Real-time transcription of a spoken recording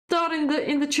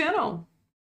in the channel.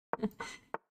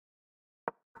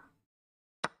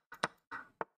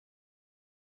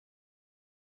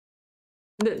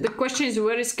 The question is,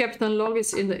 where is Captain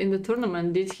Logis in the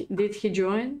tournament? Did he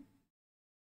join?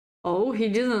 Oh, he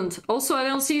didn't. Also, I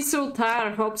don't see so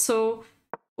tired. Hope so.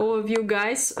 All of you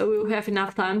guys will have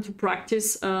enough time to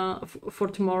practice for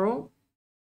tomorrow.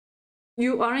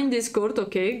 You are in Discord,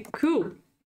 okay? Cool.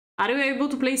 Are you able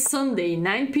to play Sunday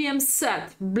 9 PM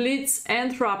set, Blitz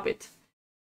and Rapid?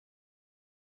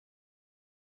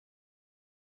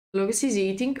 Logis is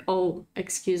eating. Oh,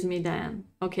 excuse me, Dan.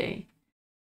 Okay.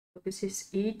 Logis is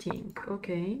eating.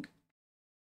 Okay.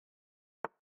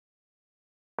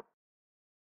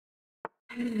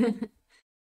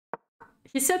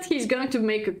 He said he's going to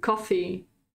make a coffee.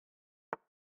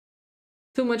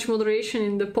 Too much moderation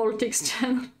in the politics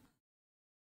channel.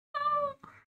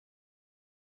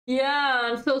 Yeah,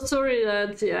 I'm so sorry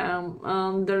that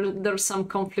there's some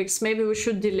conflicts. Maybe we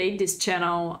should delay this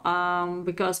channel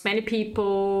because many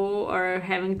people are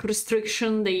having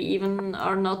restriction. They even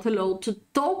are not allowed to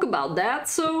talk about that.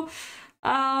 So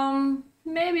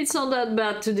maybe it's not that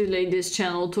bad to delay this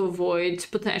channel to avoid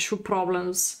potential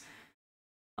problems.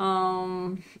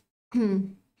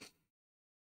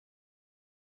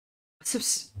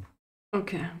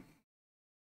 Okay.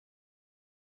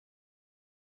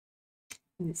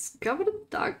 Discover the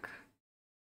duck.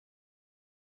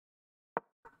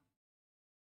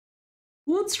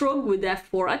 What's wrong with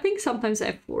F4? I think sometimes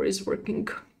F4 is working.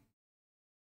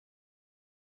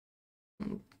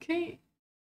 Okay.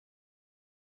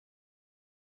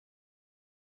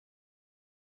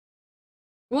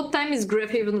 What time is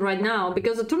Gref even right now?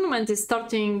 Because the tournament is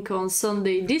starting on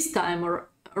Sunday this time or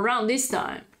around this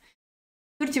time.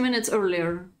 30 minutes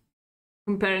earlier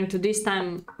comparing to this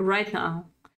time right now.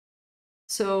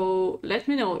 So let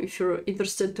me know if you're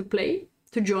interested to play,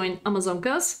 to join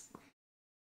Amazonkas.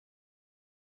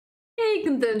 Hey,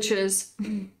 contentious.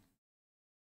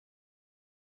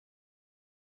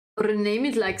 Rename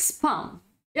it like spam.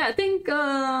 Yeah, I think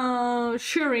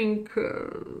sharing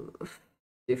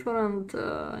different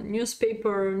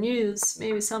newspaper news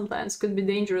maybe sometimes could be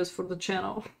dangerous for the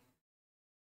channel.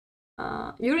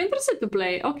 You're interested to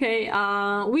play? Okay,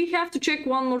 we have to check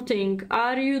one more thing.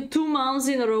 Are you 2 months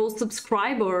in a row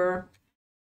subscriber?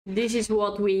 This is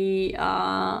what we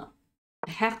have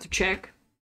to check.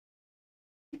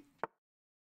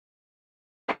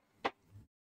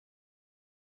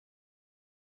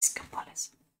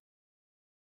 Escapades.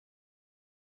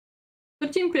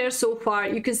 13 players so far.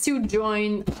 You can still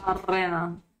join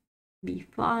Arena.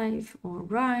 B5,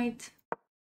 alright.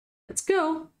 Let's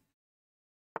go.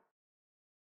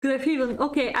 Grefeven,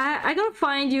 okay, I gotta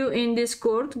find you in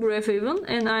Discord, Grefeven,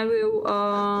 and I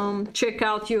will check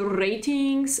out your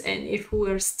ratings and if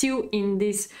we're still in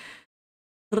this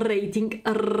rating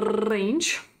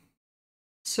range.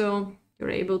 So you're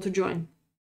able to join.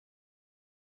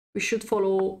 We should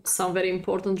follow some very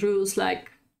important rules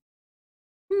like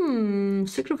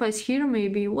sacrifice here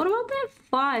maybe. What about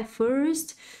F5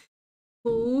 first?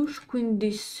 Push, queen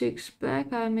d6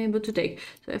 back, I'm able to take.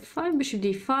 So f5, bishop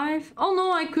d5. Oh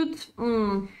no, I could...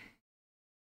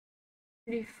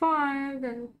 d5,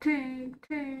 then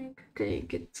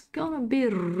take. It's gonna be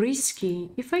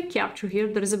risky. If I capture here,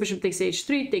 there is a bishop takes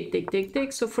h3,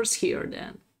 take. So first here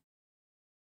then.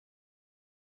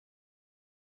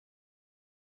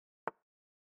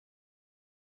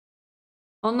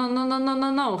 Oh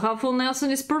no. Half-full Nelson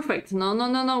is perfect. No.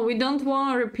 We don't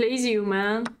want to replace you,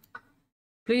 man.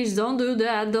 Please don't do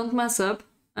that, don't mess up.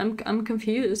 I'm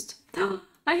confused.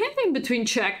 I have in between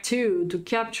check too to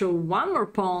capture one more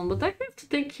pawn, but I have to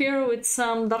take care with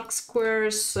some dark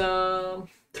squares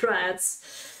threads.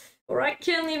 Or I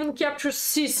can even capture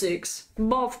c6.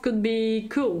 Both could be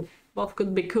cool. But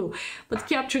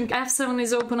capturing f7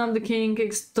 is open up the king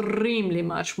extremely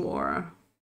much more.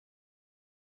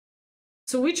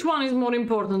 So which one is more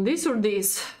important, this or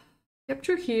this?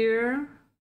 Capture here.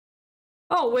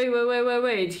 Oh,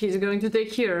 wait, he's going to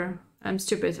take here. I'm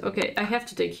stupid. Okay, I have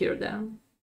to take here then.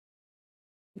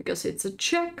 Because it's a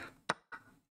check.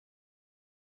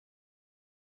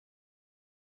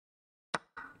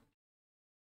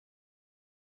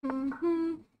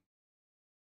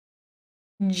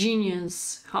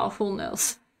 Genius. Half-full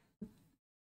nails.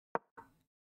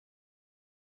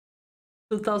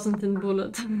 2010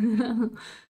 bullet.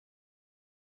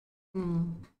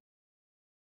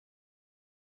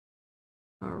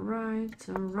 All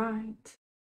right.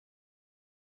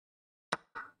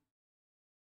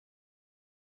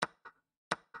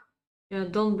 Yeah,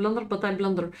 don't blunder, but I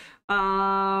blunder.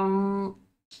 I'm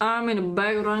in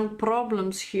background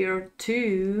problems here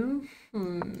too.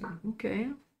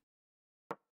 Okay.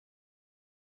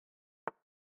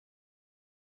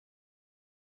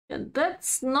 Yeah,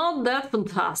 that's not that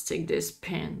fantastic, this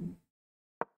pin.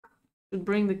 Should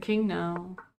bring the king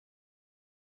now.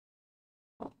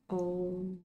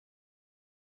 Uh-oh.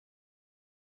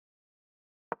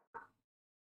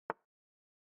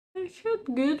 I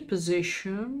had good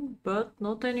position, but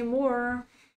not anymore.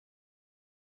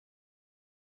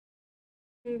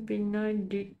 Maybe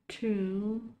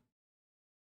 92.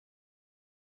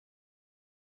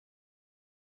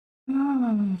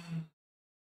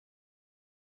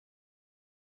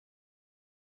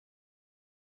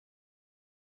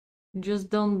 Just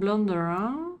don't blunder,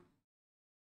 huh?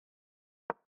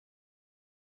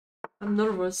 I'm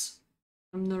nervous.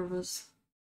 I'm nervous.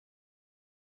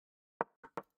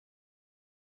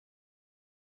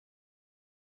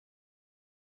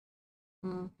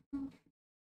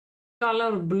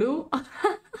 Color blue?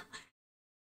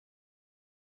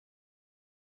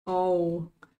 Oh.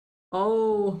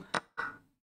 Oh.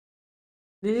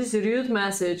 This is a rude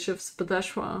message of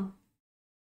Spatashwa.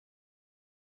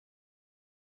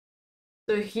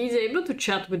 So he's able to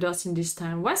chat with us in this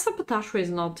time. Why Sapatashwa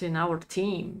is not in our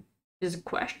team is a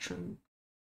question.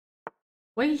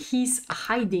 Why he's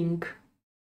hiding?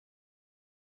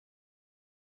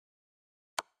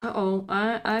 Uh-oh,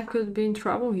 I could be in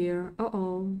trouble here.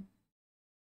 Uh-oh.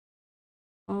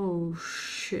 Oh,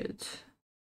 shit.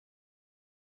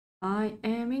 I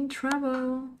am in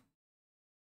trouble.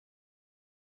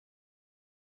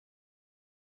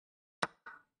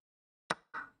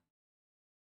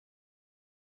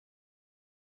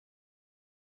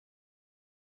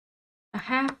 I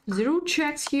have 0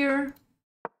 checks here.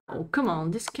 Oh, come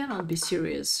on, this cannot be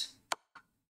serious.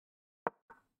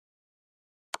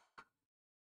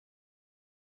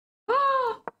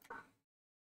 Ah!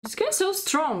 This guy's so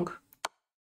strong.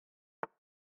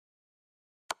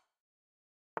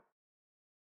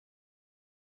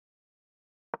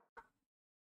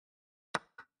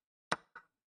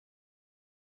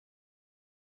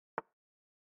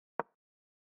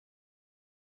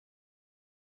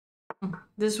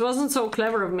 This wasn't so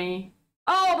clever of me.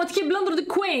 Oh, but he blundered the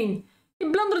queen! He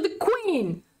blundered the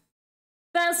queen!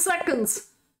 10 seconds!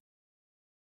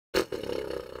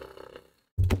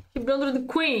 He blundered the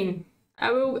queen.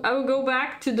 I will go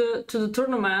back to the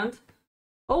tournament.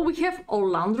 Oh, we have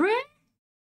Olandre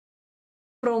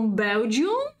from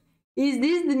Belgium. Is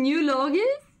this the new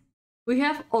login? We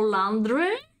have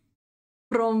Olandre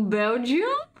from Belgium.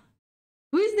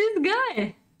 Who is this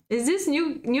guy? Is this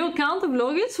new account of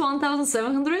logins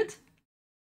 1700?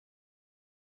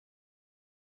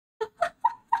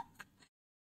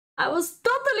 I was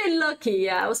totally lucky.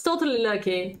 Yeah, I was totally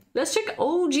lucky. Let's check.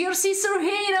 Oh, GRC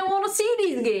Sirhane, I want to see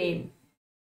this game.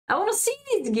 I want to see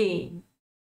this game.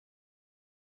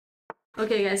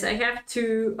 Okay, guys, I have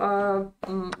to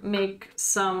make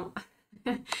some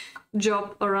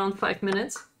job around 5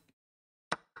 minutes.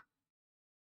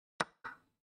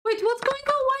 Wait, what's going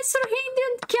on? Why Sirhane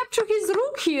didn't capture his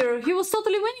rook here? He was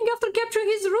totally winning after capturing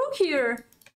his rook here.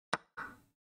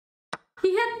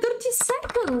 He had 30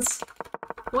 seconds.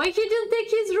 Why he didn't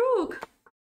take his rook?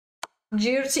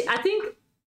 GRC, I think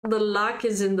the luck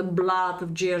is in the blood of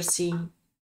GRC.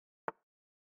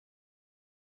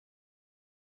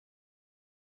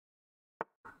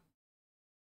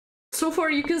 So far,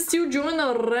 you can still join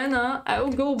Arena. I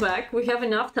will go back. We have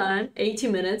enough time. 80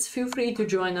 minutes. Feel free to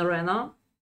join Arena.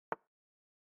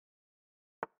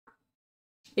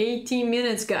 80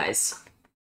 minutes, guys.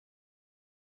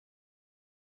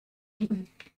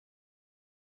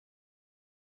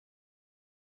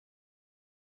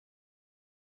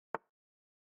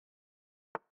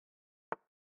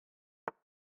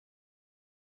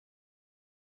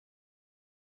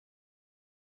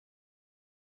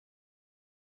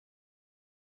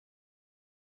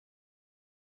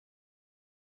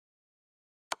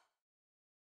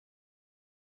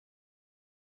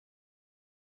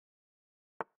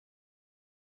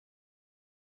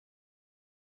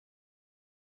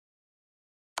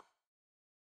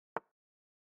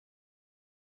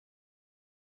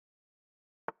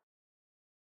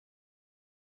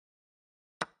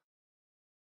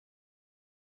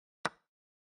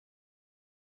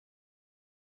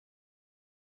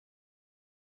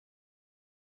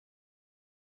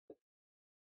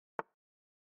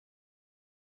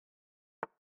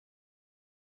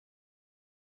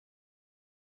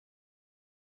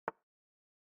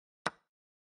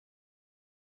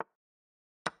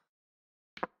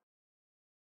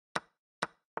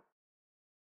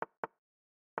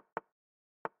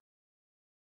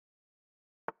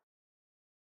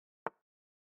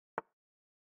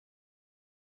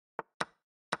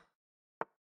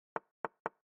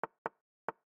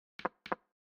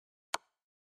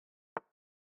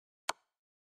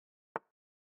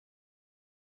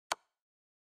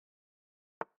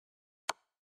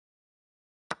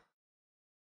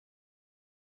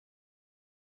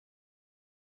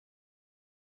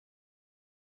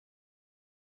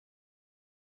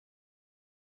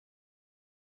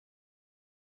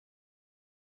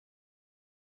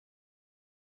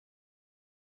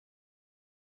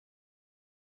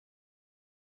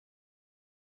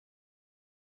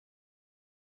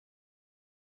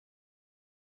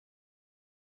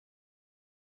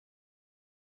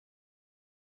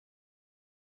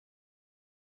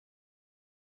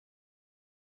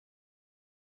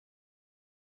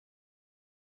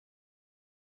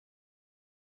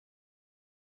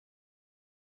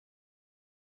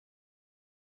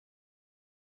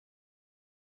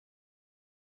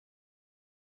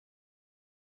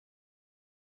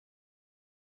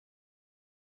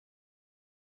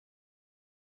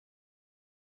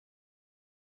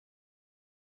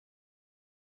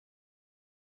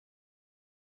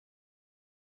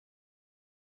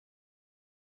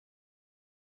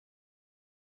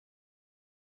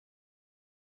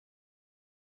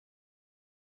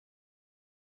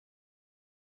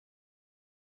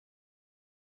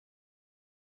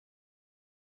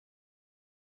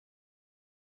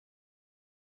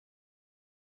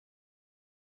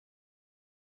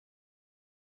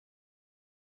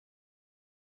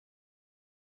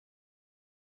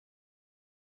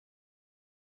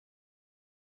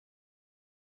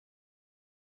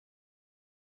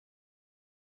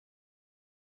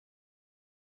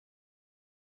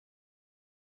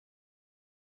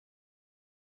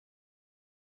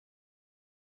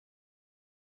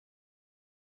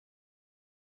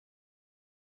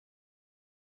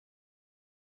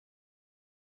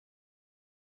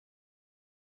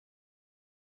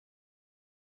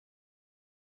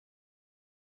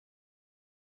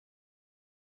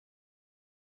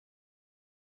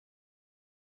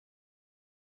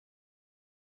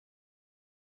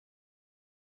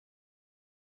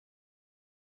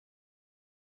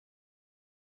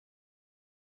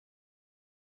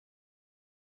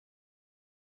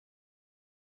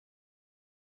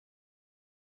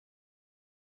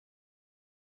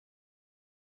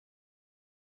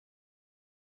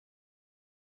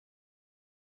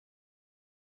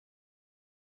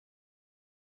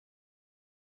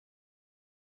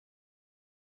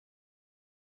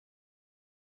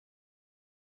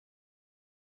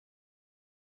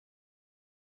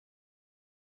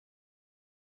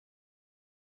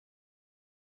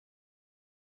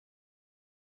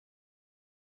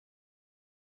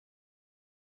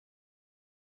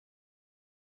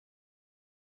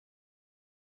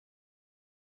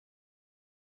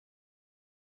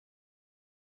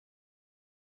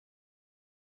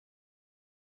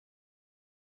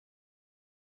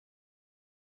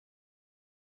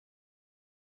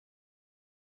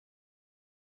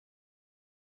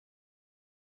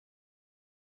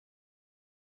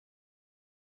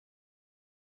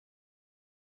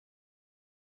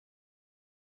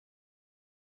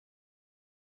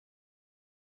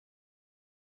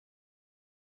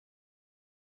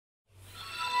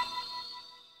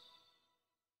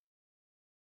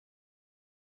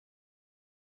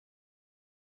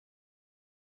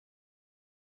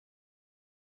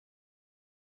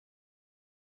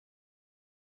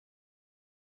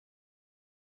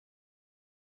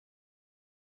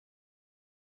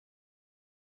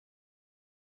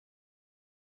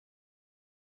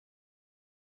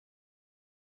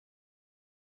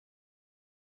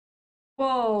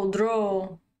 Whoa,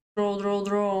 draw. Draw, draw,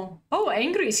 draw. Oh,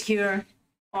 Angry is here.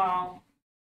 Wow.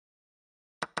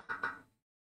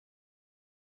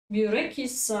 Burek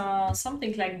is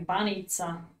something like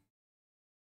Banica.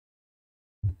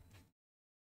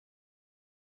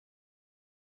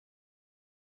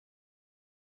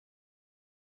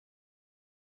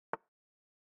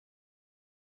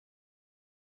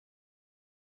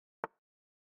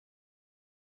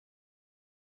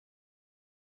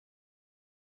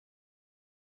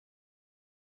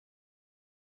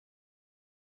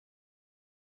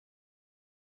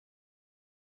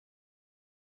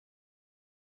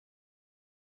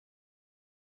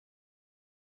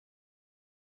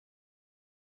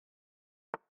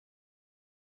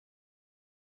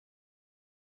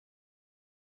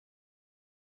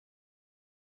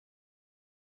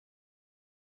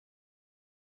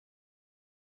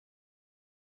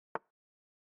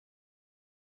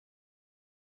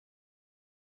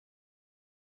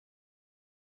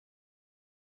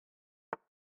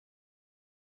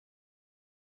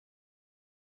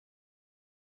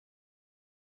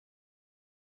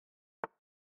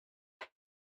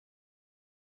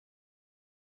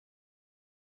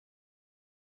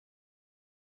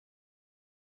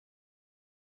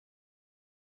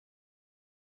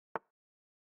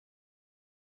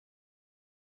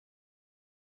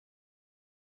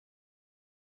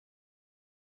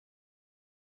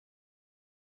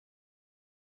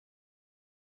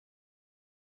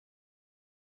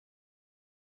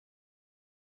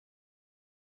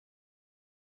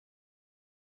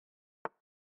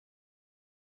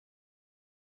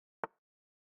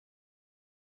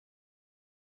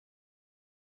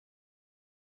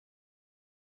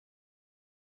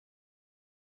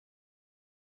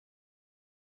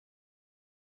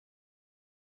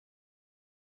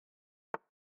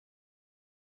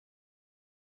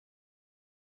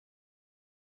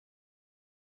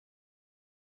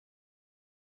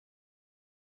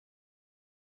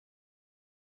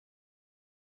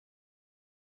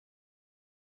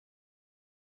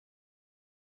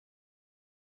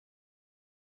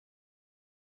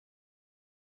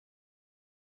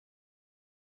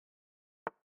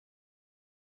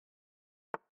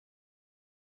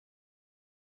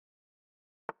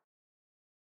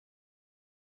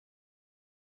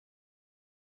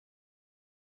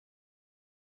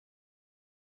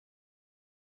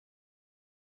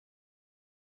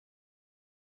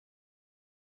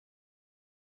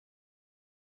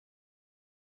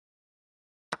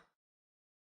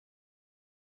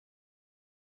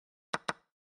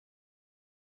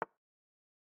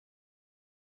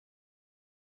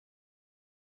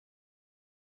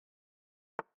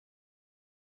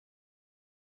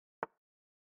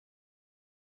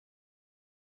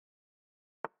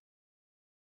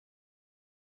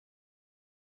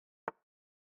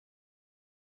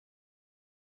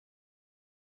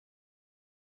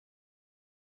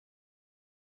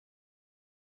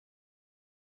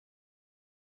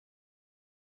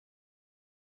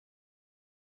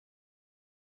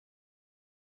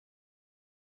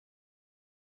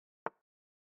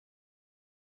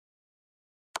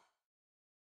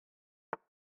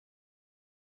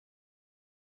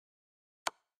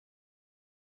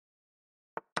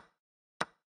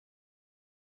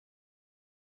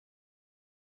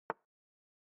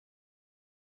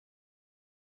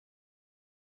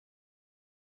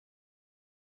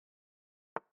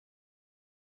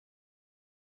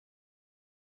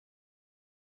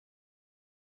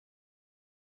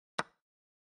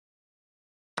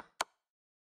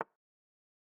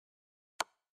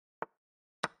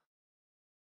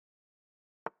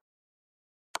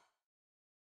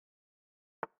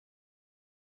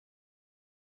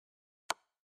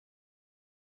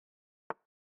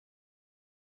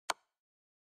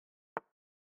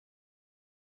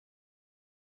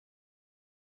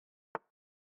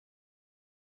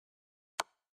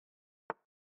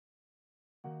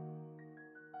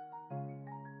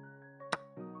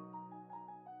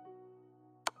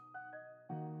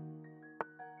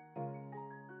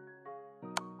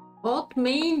 Hot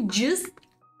main just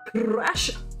crush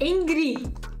Angry.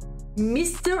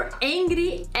 Mr.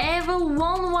 Angry ever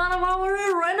won one of our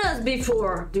arenas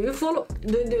before. Do you follow?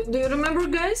 Do you remember,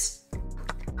 guys?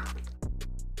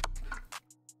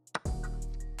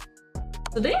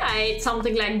 Today I ate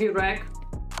something like burek.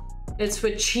 It's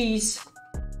with cheese.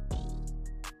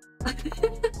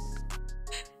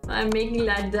 I'm making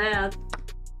like that.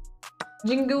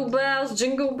 Jingle bells,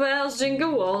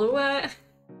 jingle all the way.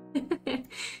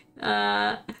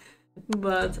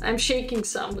 But I'm shaking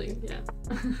something, yeah.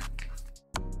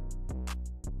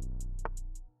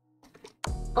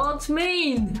 Hot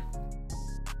main!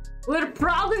 We're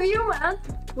proud of you, man.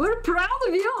 We're proud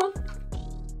of you.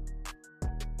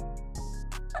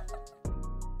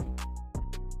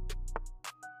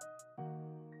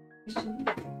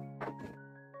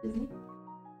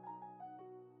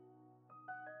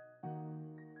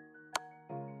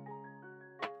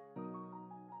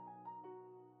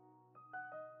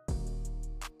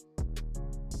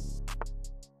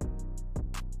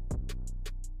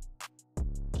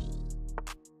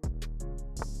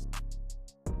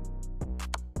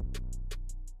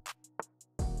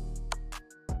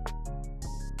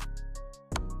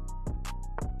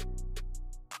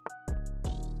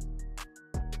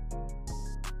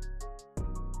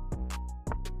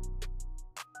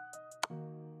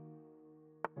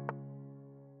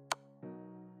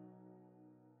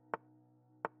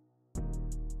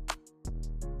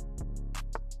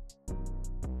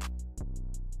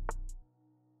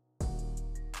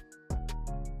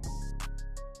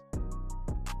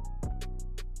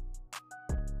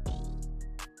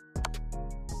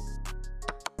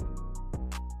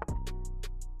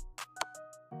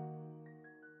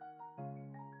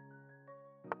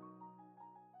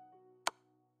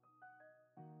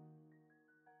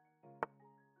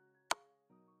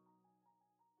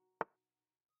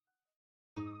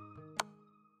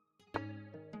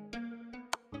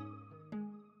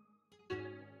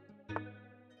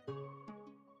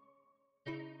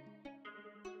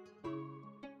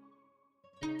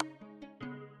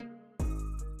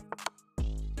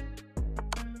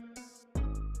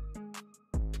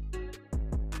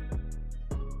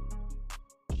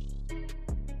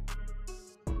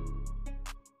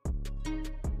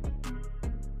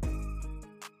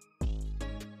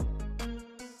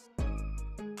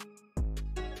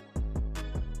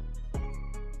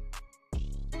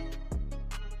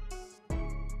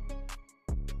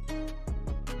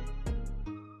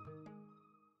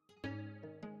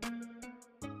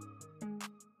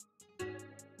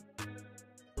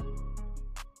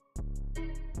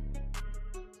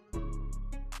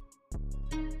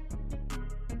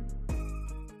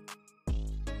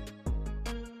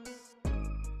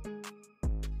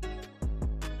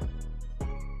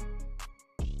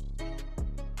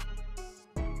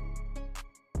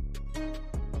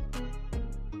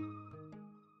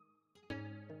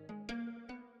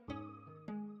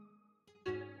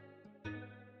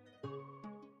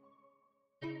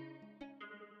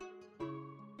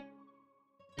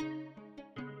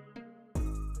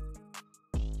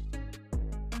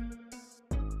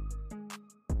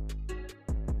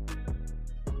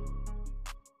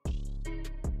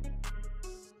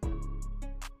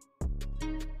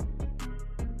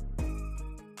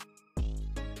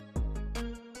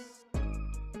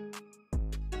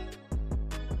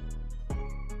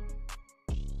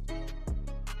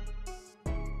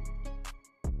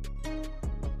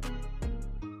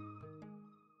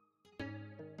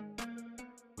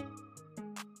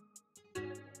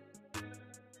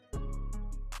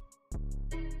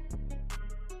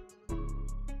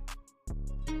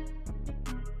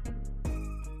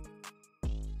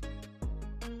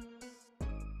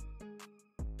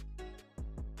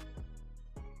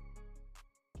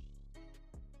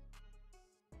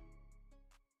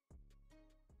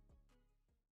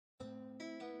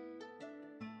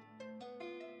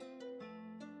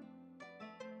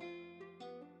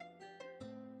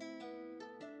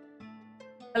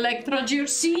 Electro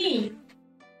Jersey!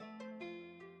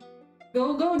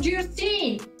 Go, go,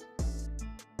 Jersey!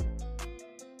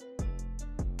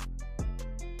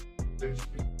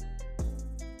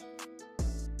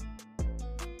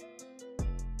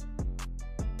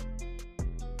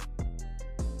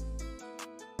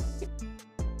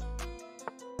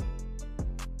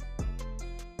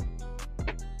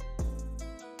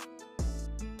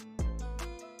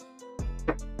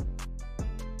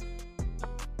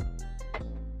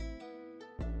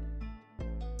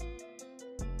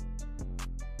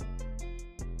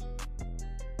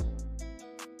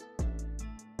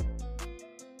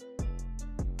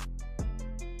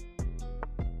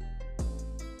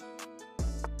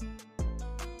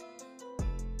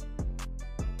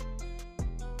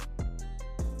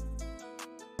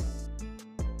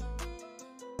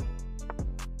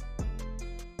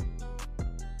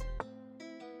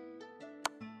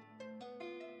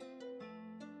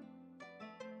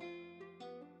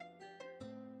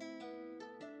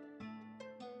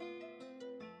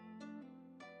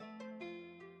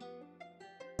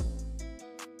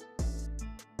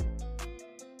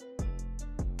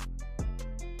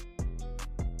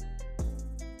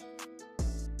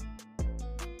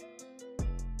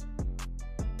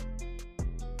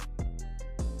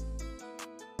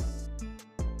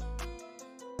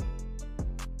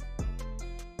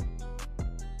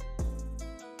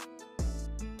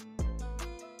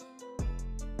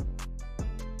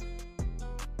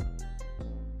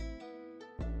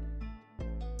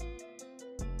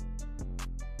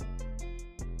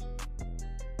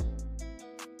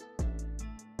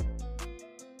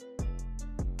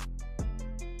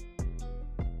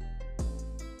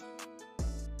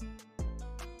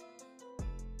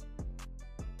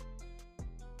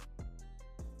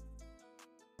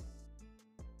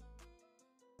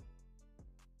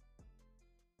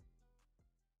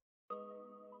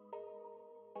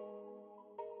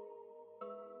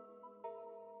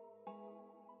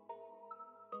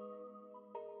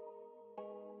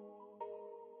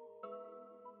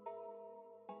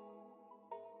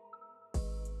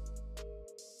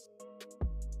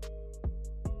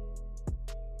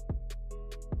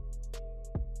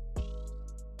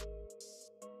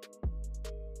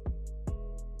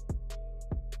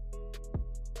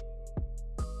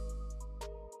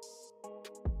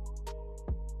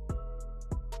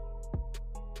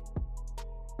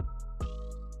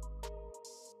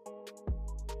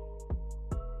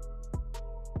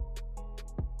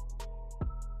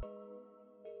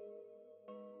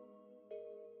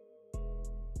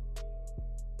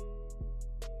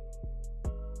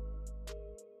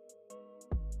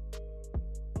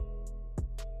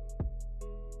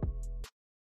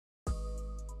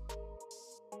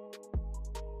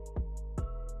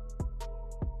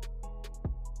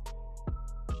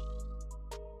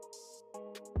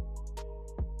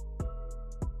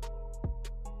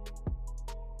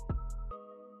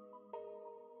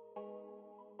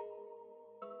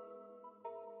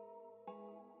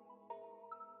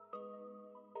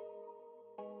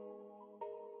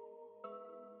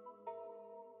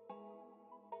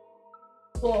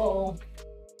 Whoa.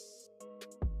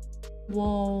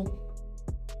 Whoa.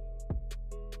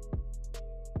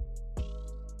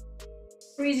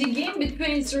 Crazy game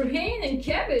between Sirhane and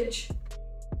Cabbage.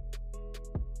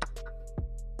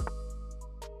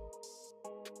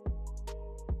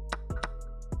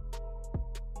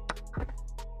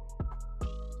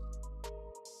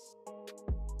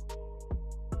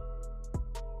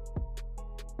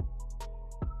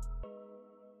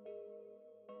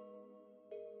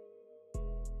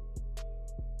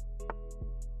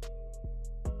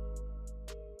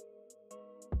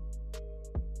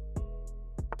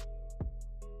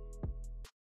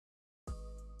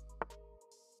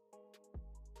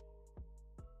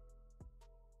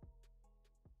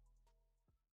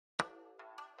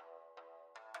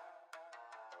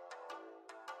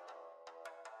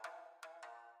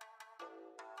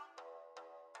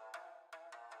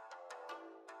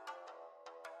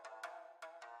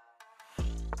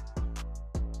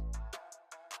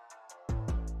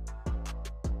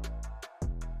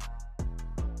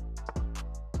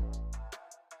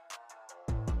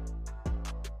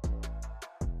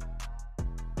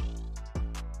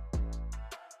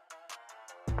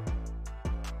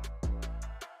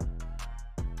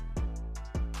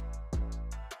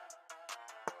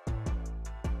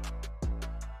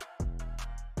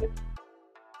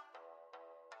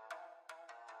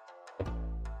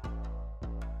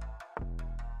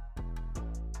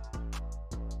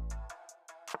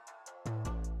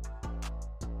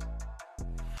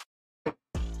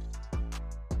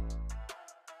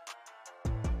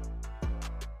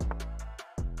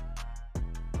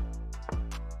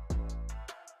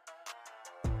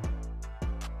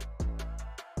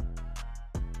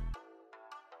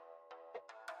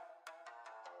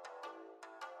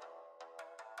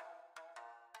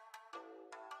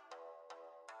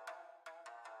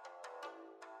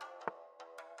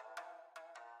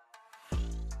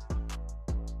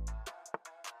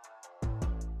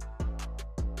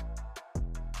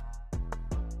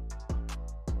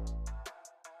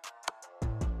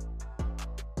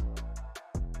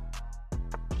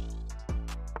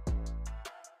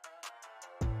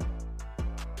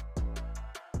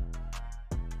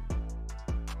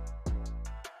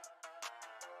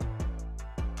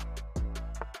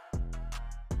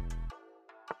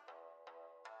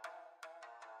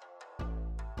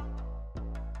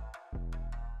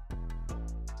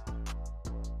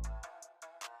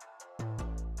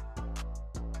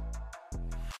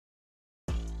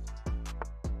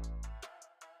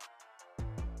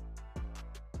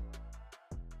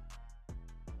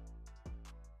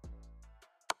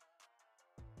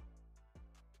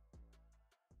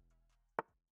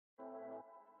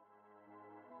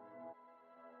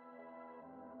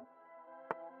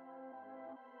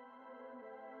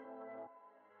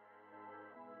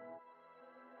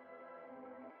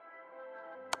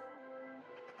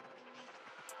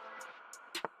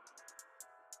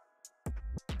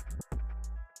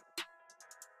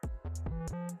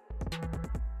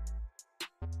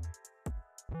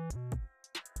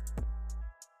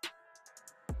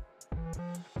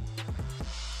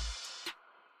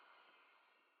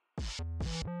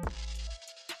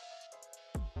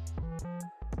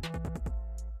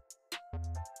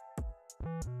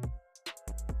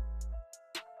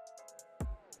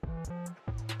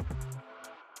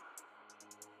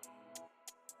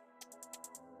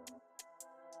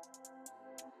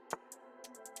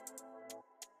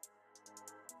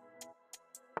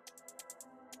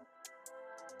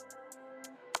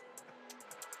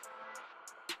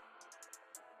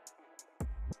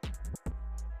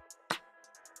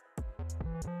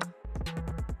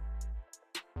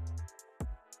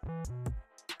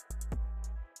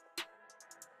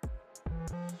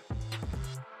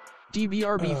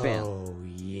 DBRB fan. Oh,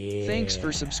 yeah. Thanks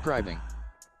for subscribing.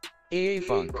 AA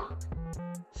Funk.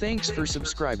 Thanks for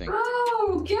subscribing.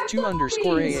 Oh, Captain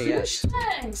 2_AAS.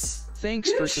 Thanks.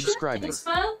 Thanks for subscribing. Thanks,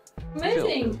 man.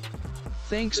 Amazing.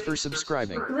 Thanks for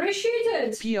subscribing. Appreciate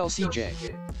it.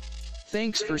 PLCJ.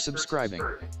 Thanks for subscribing.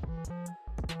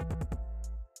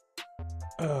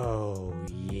 Oh,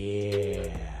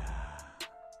 yeah.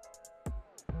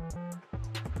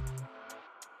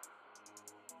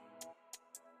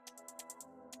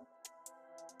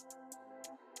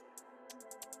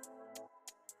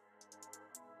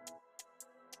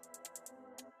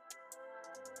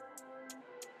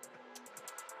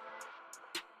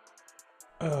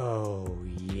 Oh,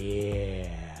 yeah.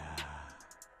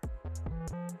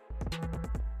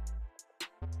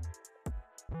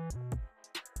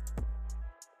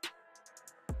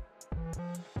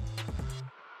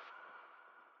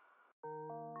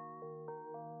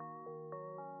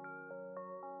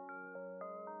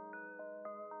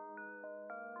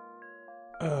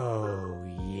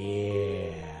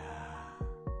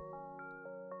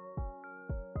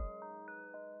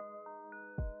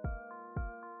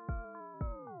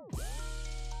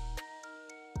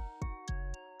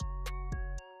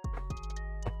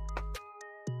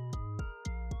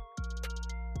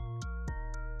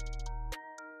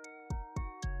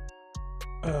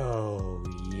 Oh,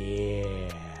 yeah.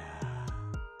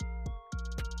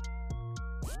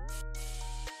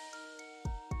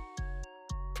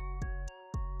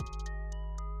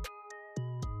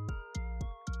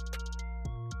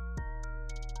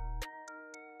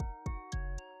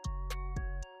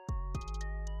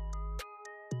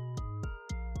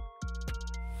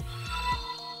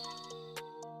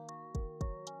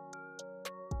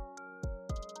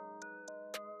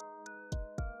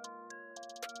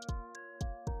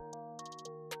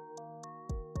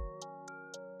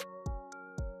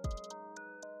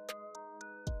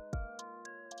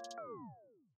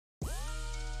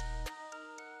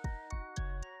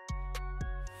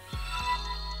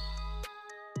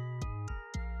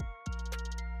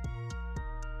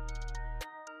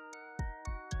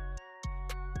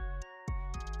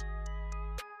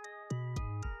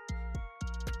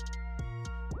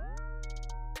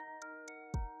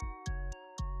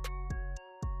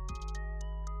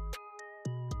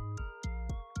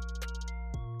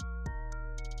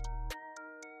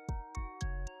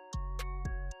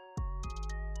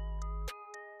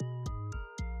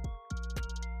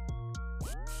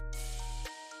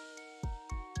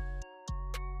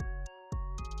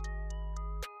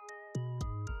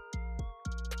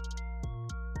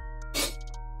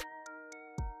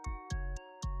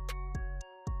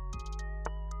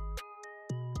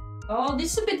 Oh,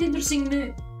 this is a bit interesting.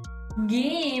 The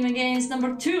game against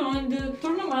number 2 in the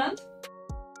tournament.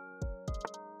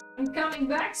 I'm coming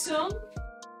back soon.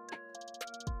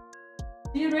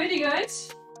 Are you ready,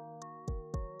 guys?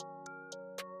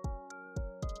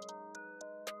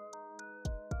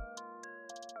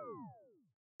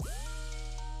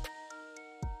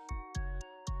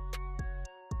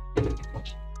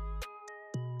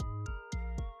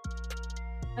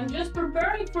 I'm just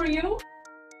preparing for you.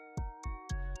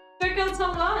 Check out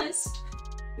some lines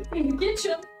in the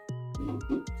kitchen.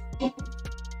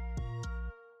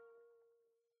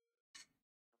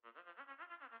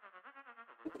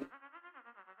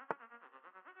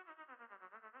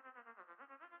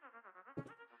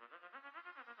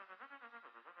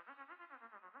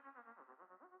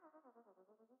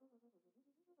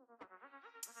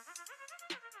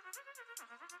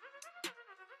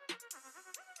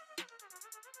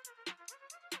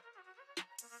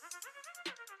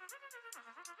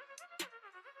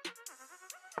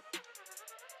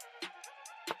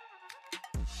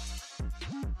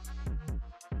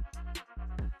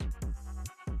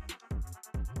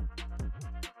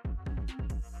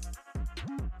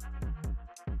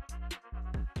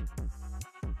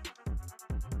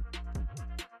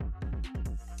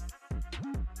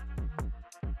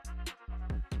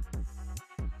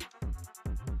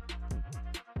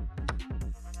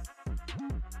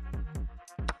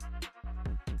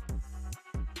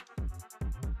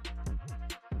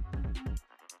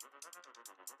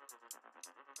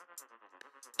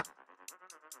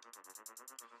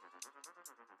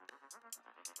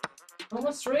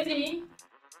 Almost ready.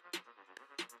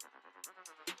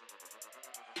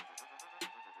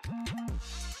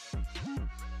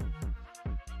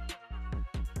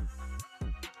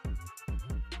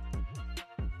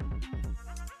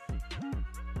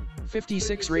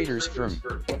 "56 Raiders from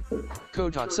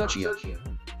Kotatsuchiya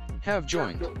have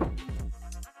joined.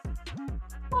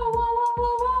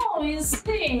 Whoa,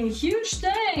 insane! Huge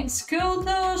thanks,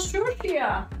 Kota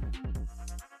Shurkia!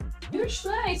 Huge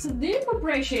thanks, deep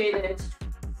appreciated!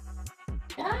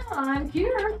 Yeah, I'm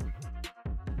here!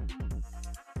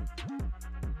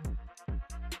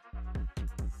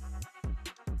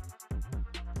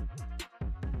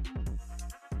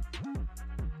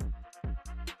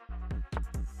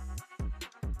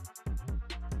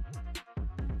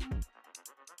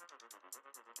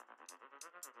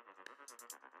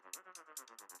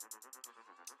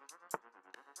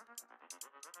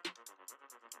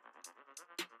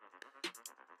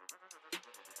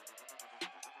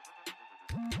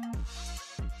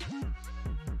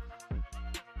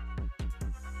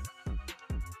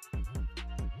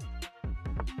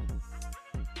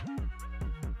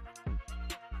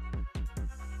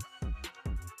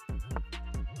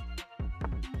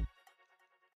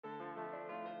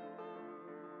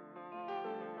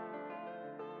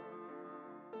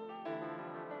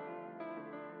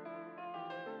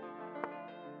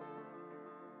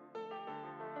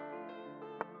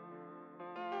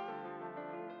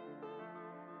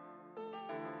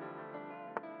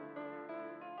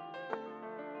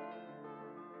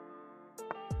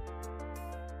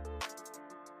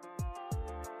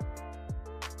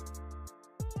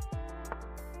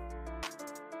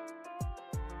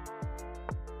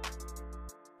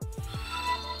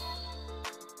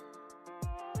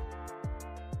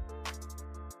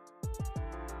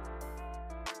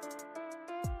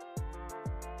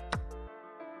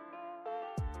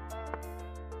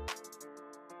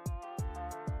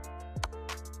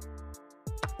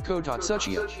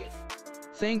 Tatsuchiya.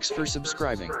 Thanks for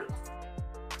subscribing.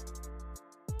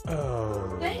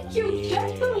 Oh, Thank you,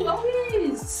 Captain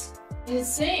Lois!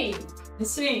 Insane.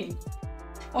 Insane.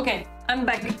 Okay, I'm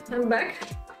back. I'm back.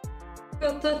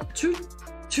 Got the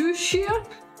Pushhh.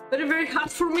 Very, very hard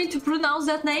for me to pronounce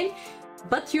that name.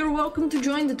 But you're welcome to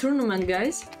join the tournament,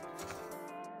 guys.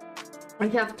 I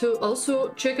have to also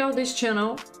check out this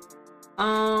channel.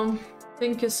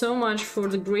 Thank you so much for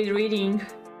the great reading.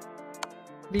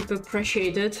 Deep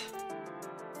appreciated.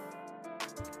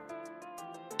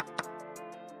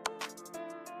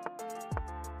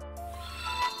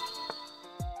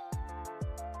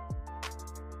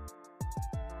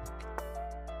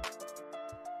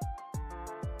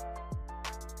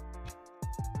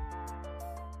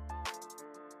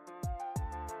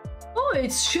 Oh,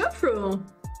 it's Chefro.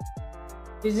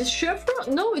 Is this Chefro?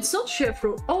 No, it's not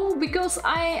Chefro. Oh, because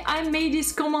I made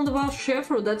this comment about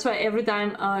Chefro. That's why every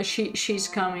time she's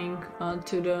coming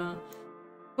to the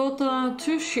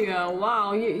Tushia.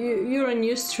 Wow, you're a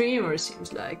new streamer,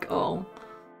 seems like. Oh,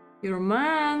 you're a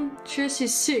man. Chess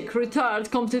is sick, retired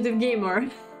competitive gamer.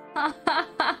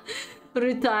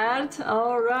 Retired?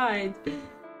 Alright.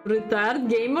 Retired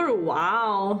gamer?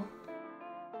 Wow.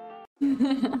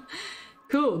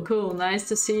 Cool, cool. Nice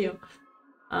to see you.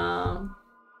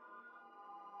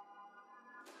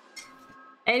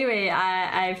 Anyway,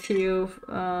 I feel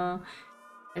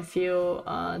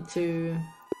to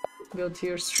go to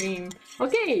your stream.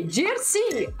 Okay,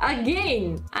 GRC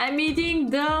again. I'm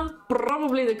meeting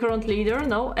probably the current leader.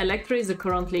 No, Electra is the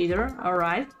current leader. All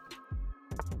right.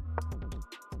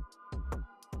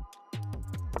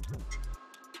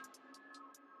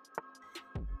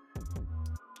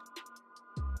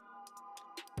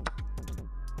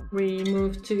 We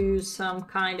move to some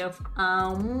kind of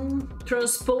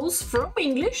transpose from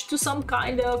English to some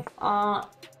kind of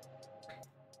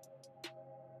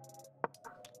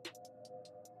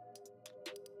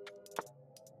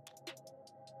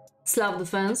Slav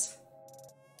defense.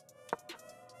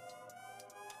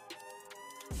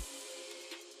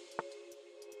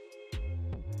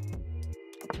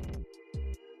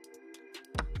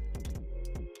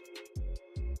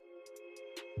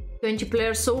 $20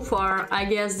 players so far. I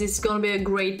guess this is gonna be a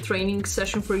great training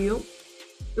session for you.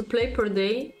 You play per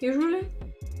day, usually?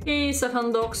 Hey,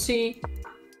 Safandoxy.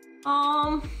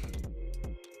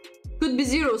 Could be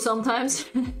 0 sometimes.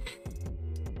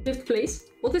 5th place.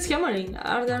 What is happening?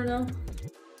 Are there now?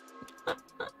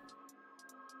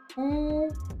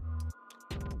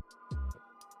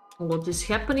 What is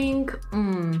happening?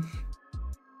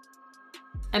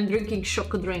 I'm drinking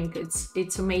Choco drink.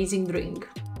 It's amazing drink.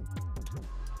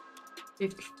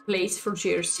 5th place for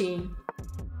GRC.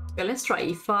 Okay, let's try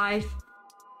E5.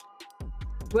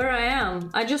 Where I am?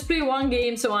 I just played 1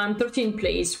 game, so I'm 13th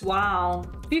place. Wow.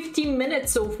 15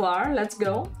 minutes so far. Let's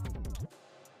go.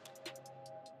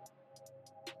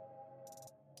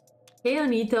 Hey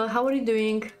Anita, how are you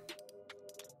doing?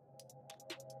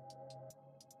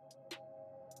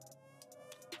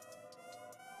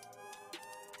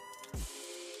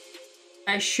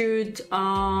 I should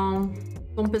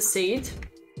compensate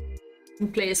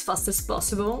and play as fast as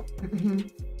possible.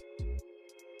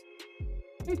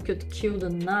 I could kill the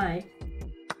knight.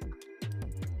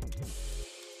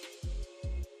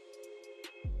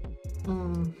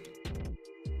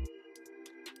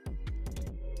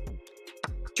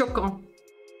 Choco.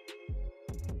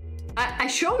 I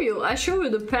show you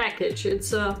the package.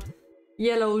 It's a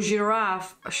yellow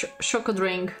giraffe Choco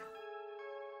drink.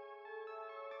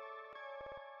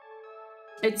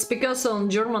 It's because on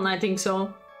German, I think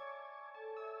so.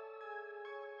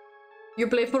 You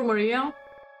play for Maria?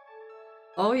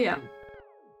 Oh yeah.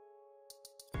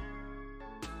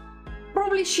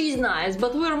 Probably she's nice,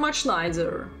 but we're much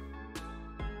nicer.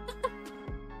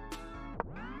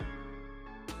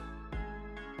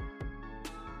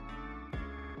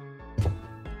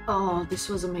 Oh, this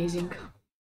was amazing.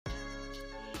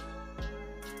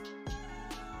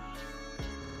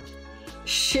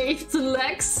 Shaved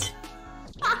legs.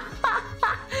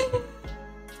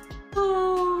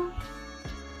 Oh.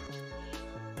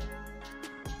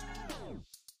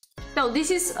 No,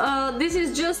 this is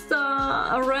just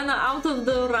a run out of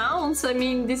the rounds. I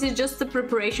mean, this is just a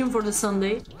preparation for the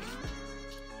Sunday.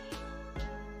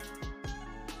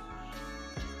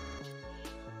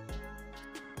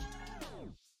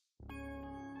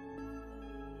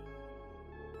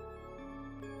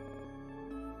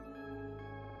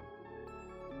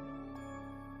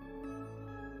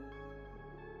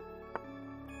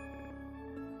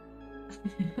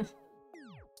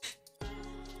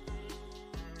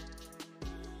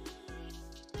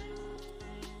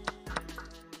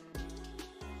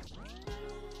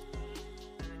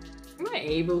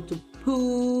 able to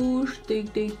push.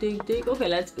 Tick, tick, tick, tick. Okay,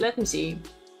 let me see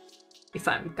if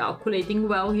I'm calculating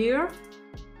well here.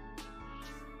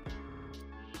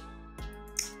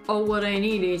 Oh, what I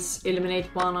need is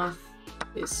eliminate one of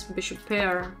this bishop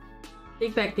pair.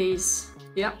 Take back these.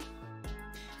 Yep.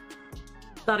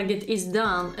 Target is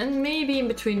done. And maybe in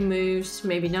between moves,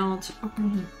 maybe not.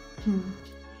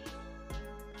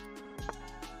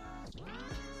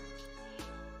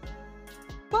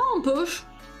 Pawn push.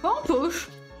 Pawn push.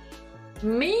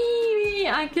 Maybe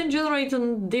I can generate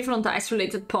a different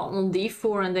isolated pawn on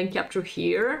d4 and then capture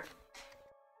here.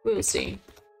 We'll see.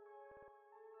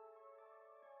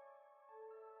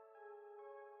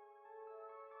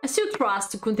 I still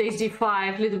trust Queen takes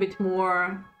d5 a little bit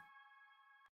more.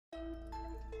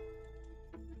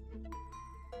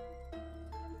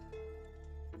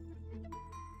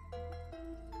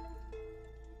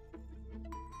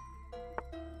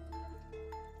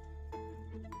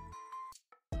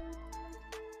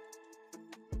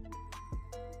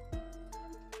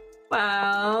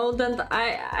 Well, then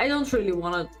I don't really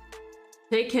want to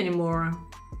take anymore. I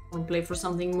want to play for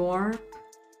something more.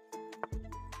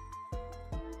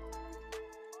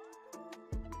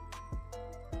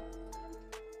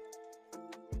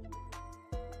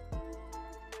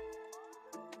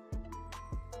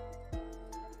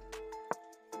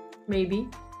 Maybe.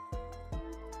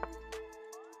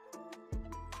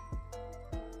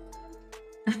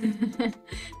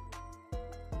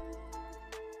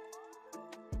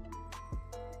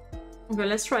 Okay,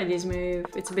 let's try this move.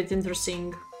 It's a bit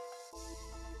interesting.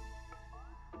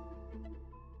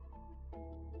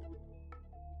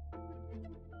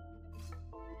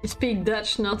 You speak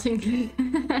Dutch, not English.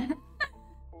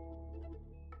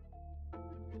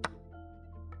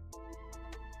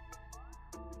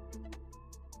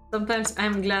 Sometimes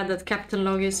I'm glad that Captain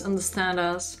Logis understands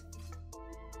us.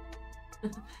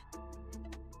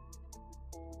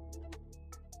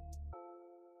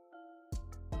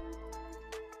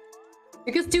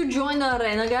 You can still join the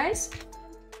arena, guys.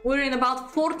 We're in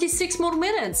about 46 more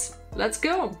minutes. Let's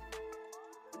go.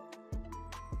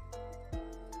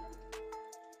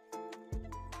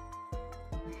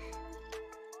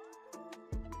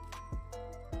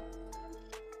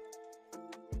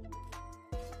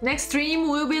 Next stream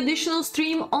will be additional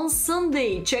stream on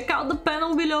Sunday. Check out the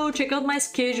panel below, check out my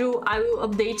schedule. I will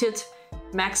update it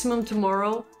maximum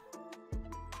tomorrow.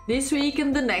 This week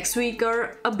and the next week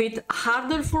are a bit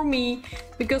harder for me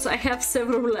because I have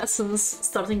several lessons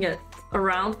starting at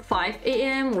around 5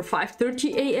 AM or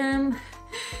 5:30 AM.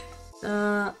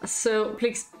 So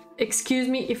please excuse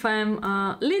me if I'm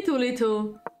a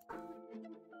little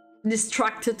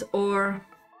distracted or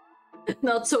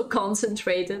not so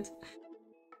concentrated.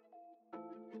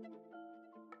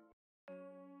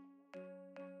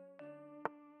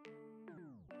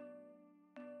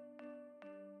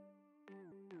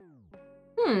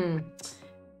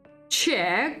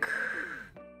 Check.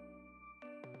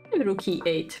 Rook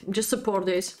e8. Just support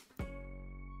this.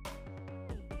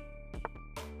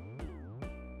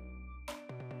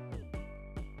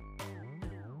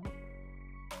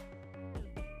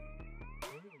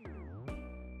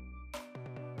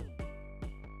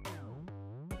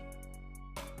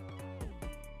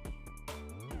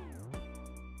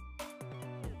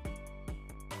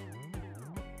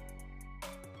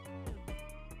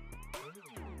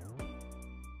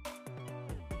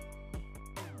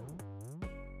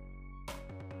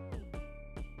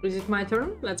 Is it my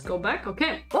turn? Let's go back.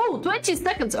 Okay. Oh, 20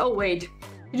 seconds. Oh, wait.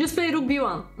 You just played Rook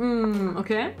b1.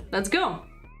 Okay. Let's go.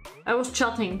 I was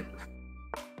chatting.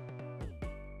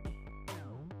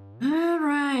 All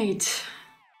right.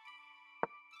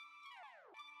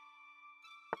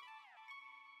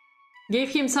 Gave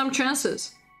him some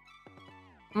chances.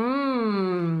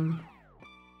 I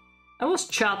was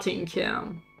chatting, yeah.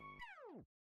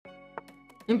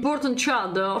 Important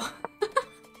chat, though.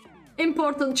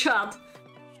 Important chat.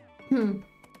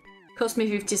 Cost me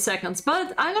 50 seconds,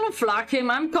 but I'm gonna flag him.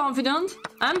 I'm confident.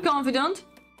 I'm confident.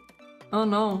 Oh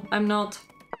no, I'm not.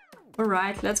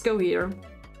 Alright, let's go here.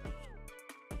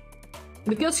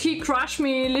 Because he crushed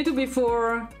me a little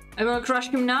before, I'm gonna crush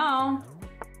him now.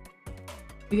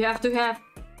 You have to have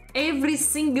every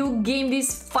single game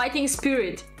this fighting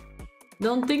spirit.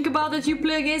 Don't think about that you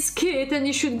play against Kit and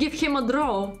you should give him a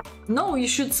draw. No, you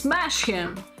should smash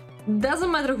him. Doesn't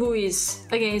matter who is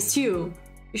against you.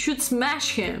 You should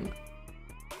smash him.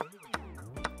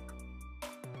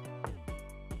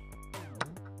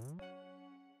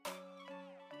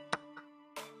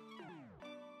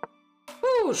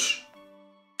 Push.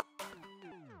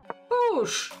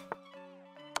 Push.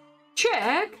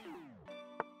 Check.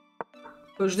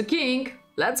 Push the king.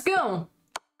 Let's go.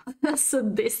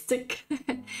 Sadistic.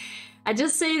 I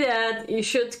just say that you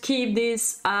should keep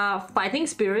this fighting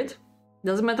spirit.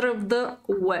 Doesn't matter of the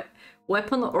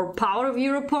weapon or power of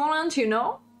your opponent, you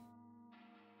know?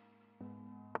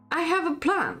 I have a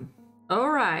plan.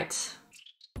 Alright.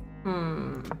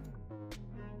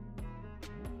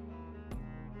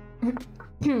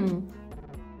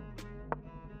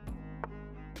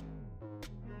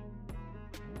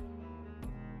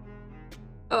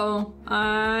 Oh,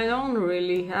 I don't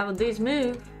really have this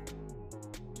move.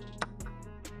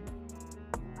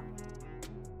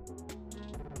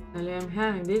 Well, I'm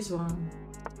having this one.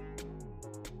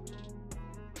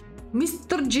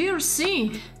 Mr.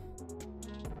 Jersey!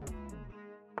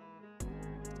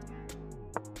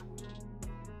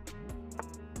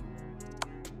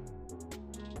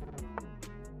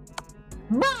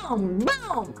 Boom!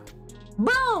 Boom!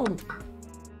 Boom!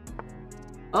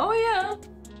 Oh yeah!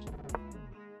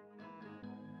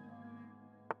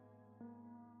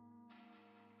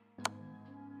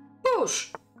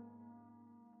 Push!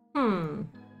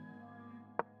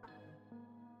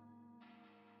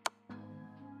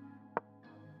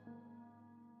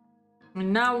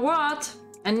 And now what?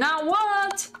 And now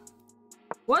what?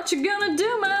 What you gonna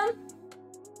do, man?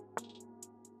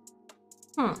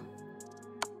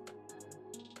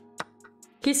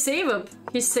 He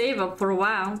save up for a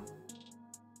while.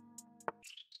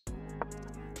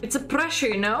 It's a pressure,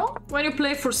 you know? When you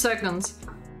play for seconds.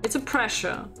 It's a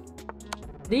pressure.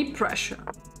 Deep pressure.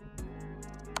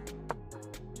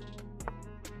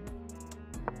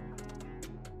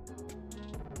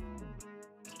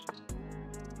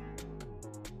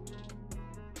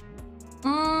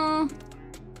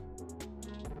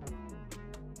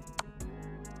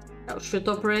 I should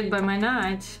operate by my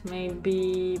knight.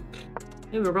 Maybe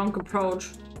wrong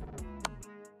approach.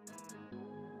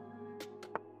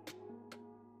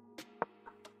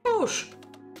 Push!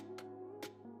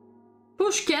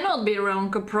 Push cannot be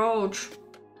wrong approach.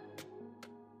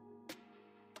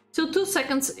 So 2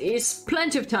 seconds is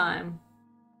plenty of time.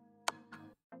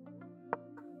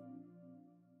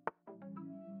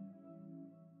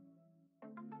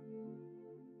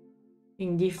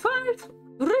 In D5?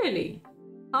 Really?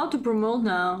 How to promote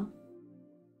now?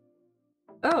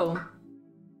 Oh.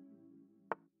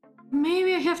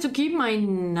 Maybe I have to keep my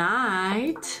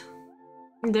knight.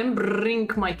 And then bring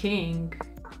my king.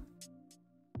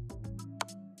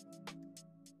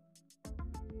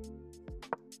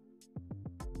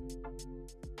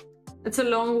 It's a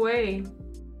long way.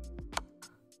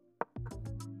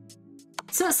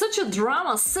 Such a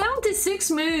drama.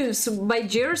 76 moves by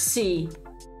Jersey.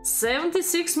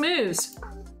 76 moves.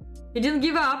 He didn't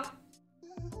give up.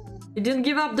 He didn't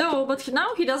give up though, but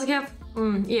now he does have...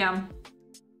 yeah.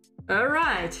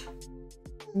 Alright.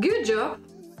 Good job.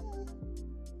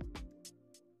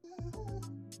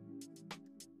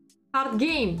 Hard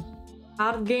game.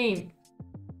 Hard game.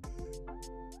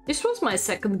 This was my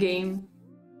second game.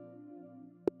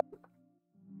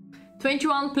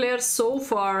 21 players so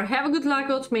far. Have a good luck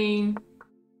out main.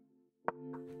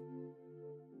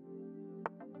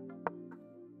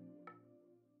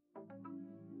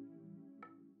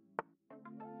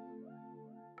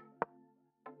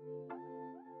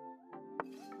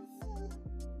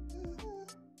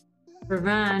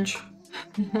 Revenge.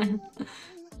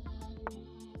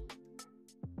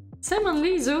 Simon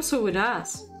Lee is also with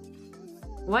us.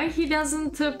 Why he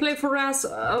doesn't play for us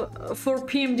for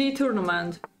PMD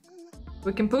tournament?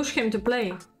 We can push him to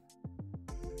play.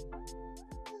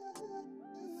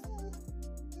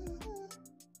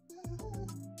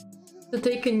 To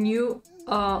take a new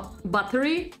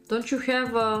battery? Don't you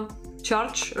have a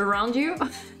charge around you?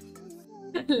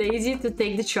 Lazy to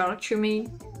take the charge, you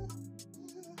mean?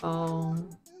 Oh.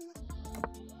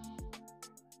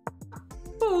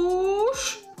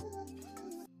 Push!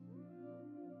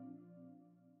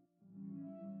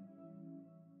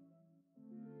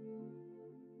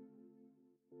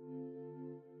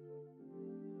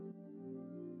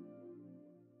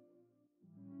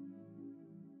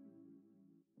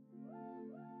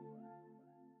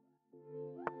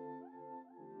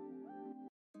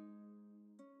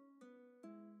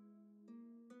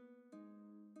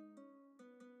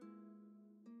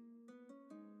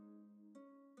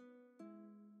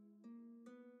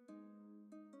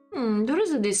 There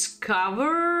is a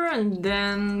discover and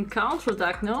then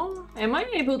counterattack, no? Am I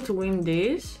able to win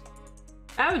this?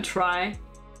 I will try.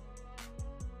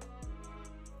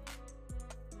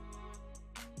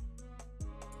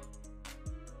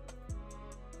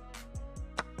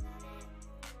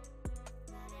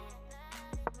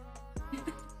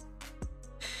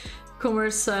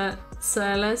 Commerce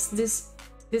Celeste,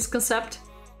 this concept.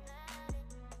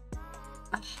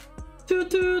 Toot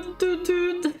toot toot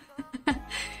toot.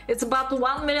 It's about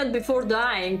 1 minute before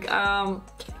dying.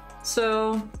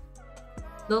 So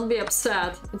don't be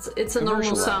upset. It's a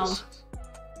normal sound.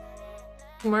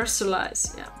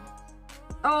 Commercialize, yeah.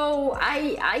 Oh,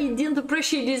 I didn't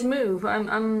appreciate this move.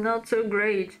 I'm not so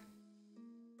great.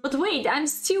 But wait, I'm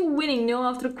still winning. No,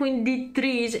 after queen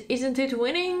d3, isn't it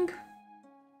winning?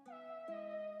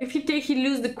 If you take, you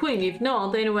lose the queen. If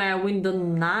not, anyway, I win the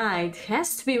knight.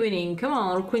 Has to be winning. Come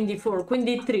on, or queen d4, queen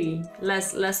d3.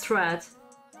 Less threat.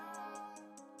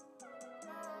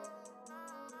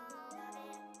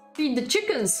 Feed the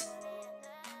chickens.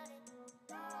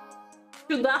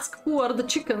 Should ask who are the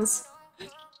chickens.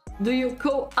 Do you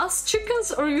call us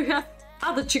chickens or you have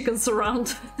other chickens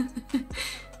around?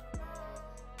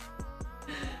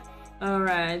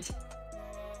 Alright.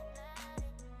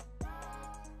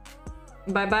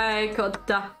 Bye bye,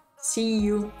 Kotta. See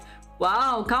you.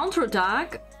 Wow,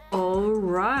 counterattack.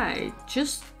 Alright.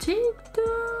 Just take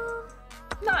the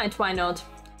knight, why not?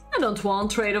 I don't want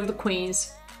trade of the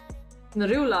queens. In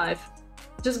real life.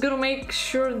 Just gotta make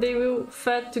sure they will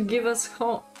fed to give us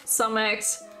some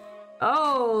eggs.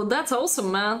 Oh, that's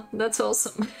awesome, man. That's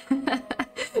awesome.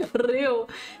 Real.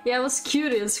 Yeah, I was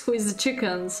curious who is the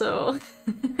chicken, so...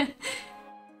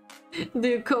 Do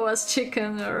you call us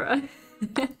chicken or...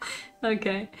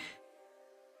 Okay.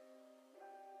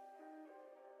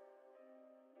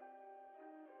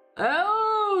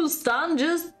 Oh, Stan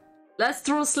just... Let's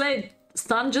translate.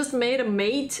 Stan just made a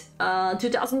mate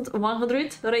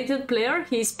 2100 rated player.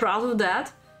 He's proud of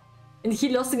that. And he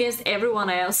lost against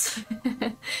everyone else.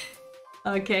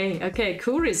 Okay,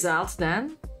 cool result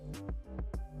then.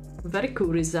 Very cool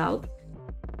result.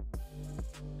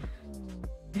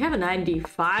 We have a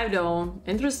 95 though.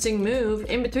 Interesting move.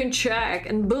 In between check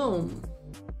and boom.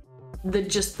 The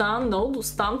Justin, no,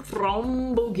 Stan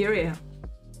from Bulgaria.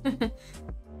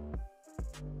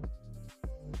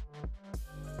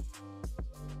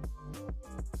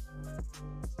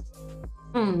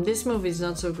 This move is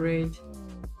not so great.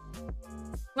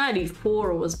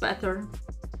 94 was better.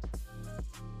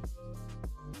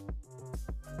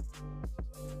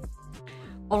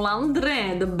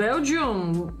 Olandre, the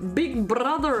Belgium big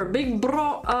brother, big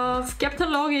bro of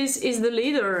Captain Log is the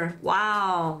leader.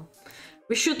 Wow.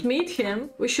 We should meet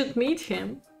him. We should meet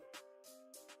him.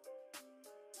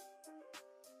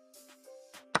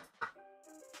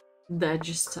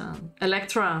 Dagestan.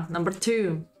 Electra, number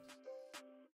 2.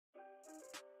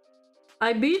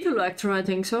 I beat Electra, I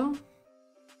think so.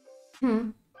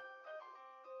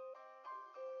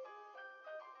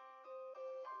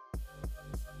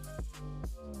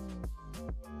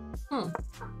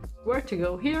 Where to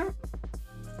go here?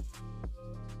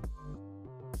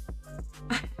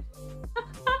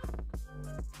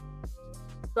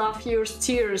 Saphir's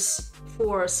Tears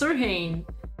for Sirhane,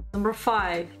 number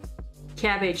 5.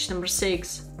 Cabbage, number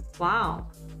 6. Wow.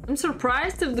 I'm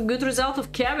surprised of the good result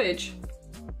of Cabbage.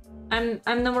 I'm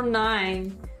number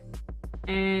 9.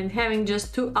 And having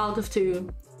just 2 out of 2.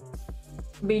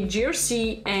 Beat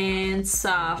Jersey and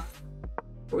Saf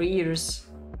for years.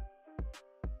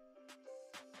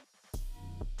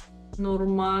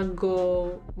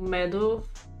 Nurmagomedov,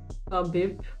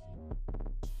 Habib.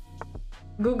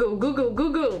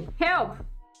 Google, help!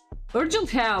 Urgent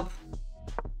help!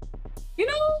 You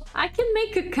know, I can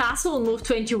make a castle on move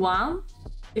 21.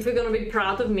 If you're gonna be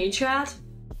proud of me, chat.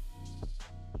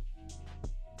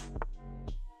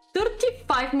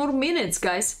 35 more minutes,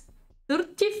 guys.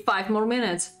 35 more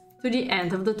minutes to the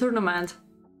end of the tournament.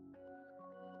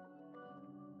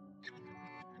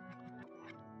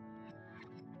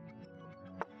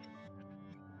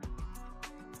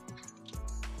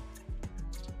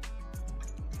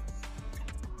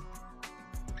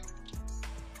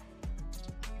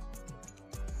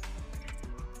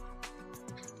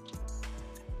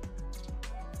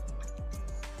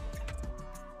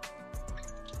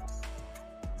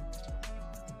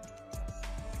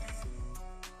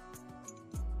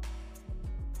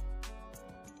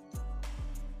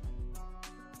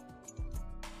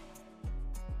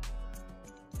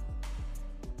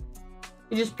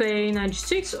 You just play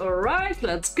 96, alright,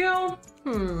 let's go.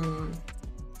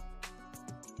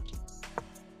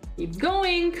 Keep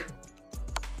going.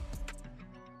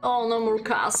 Oh, no more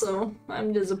castle.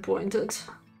 I'm disappointed.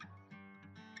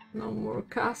 No more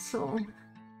castle.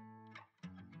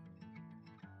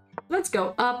 Let's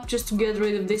go up just to get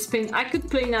rid of this pin. I could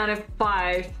play knight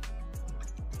f5.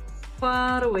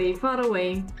 Far away, far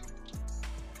away.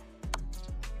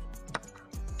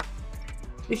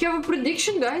 You have a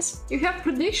prediction, guys? You have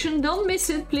prediction, don't miss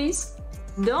it, please.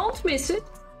 Don't miss it.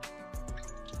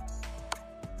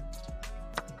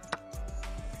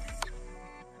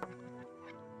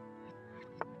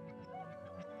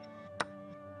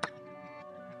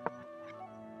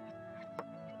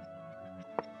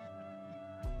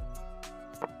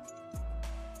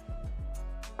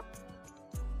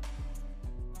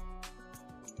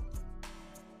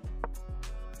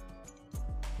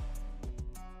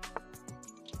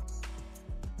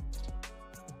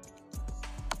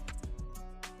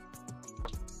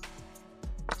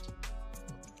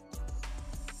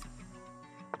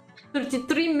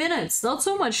 $33 minutes, not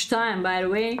so much time, by the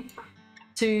way,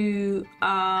 to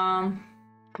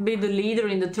be the leader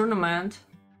in the tournament.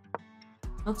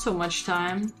 Not so much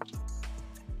time.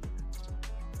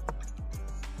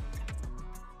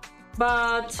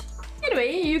 But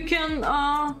anyway, you can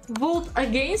vote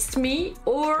against me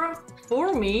or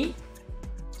for me.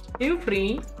 Feel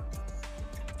free.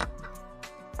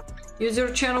 Use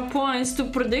your channel points to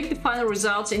predict the final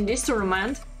results in this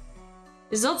tournament.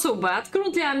 It's not so bad.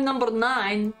 Currently I'm number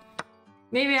 9.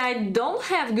 Maybe I don't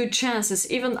have good chances.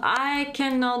 Even I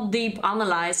cannot deep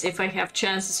analyze if I have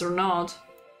chances or not.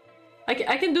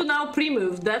 I can do now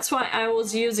pre-move. That's why I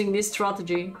was using this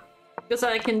strategy. Because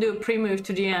I can do a pre-move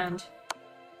to the end.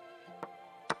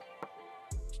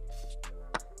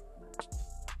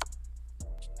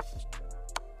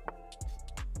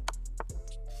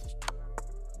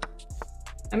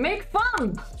 And make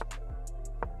fun!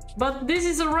 But this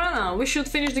is arena, we should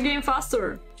finish the game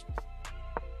faster.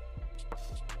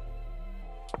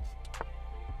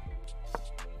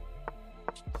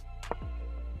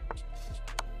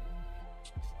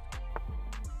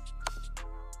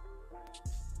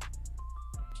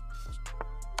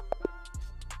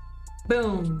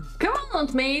 Boom. Come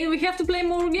on, man, we have to play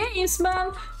more games,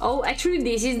 man. Oh, actually,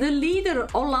 this is the leader,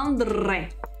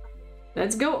 Olandre.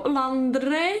 Let's go,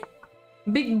 Olandre.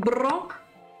 Big bro.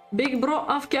 Big bro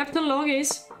of Captain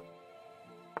Logis.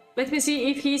 Let me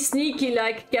see if he's sneaky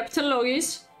like Captain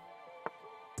Logis.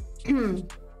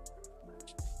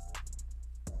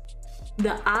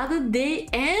 The other day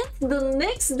and the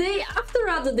next day after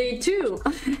other day too.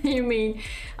 You mean,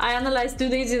 I analyzed 2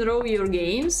 days in a row your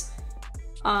games.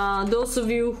 Those of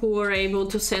you who are able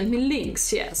to send me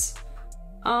links, yes.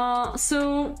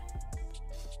 So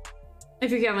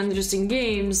if you have interesting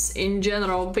games in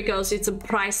general, because it's a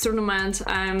prize tournament,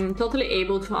 I'm totally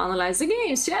able to analyze the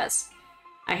games, yes.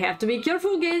 I have to be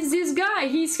careful against this guy.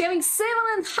 He's having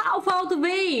 7.5 out of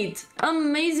 8.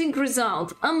 Amazing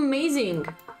result. Amazing.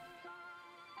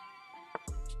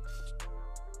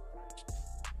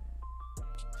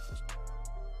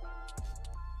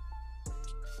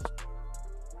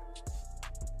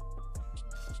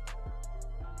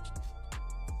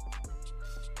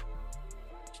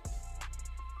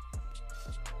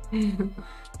 I'm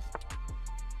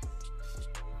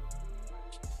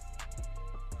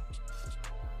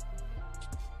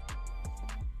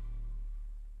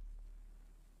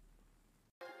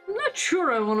not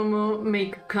sure I want to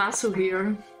make a castle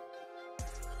here.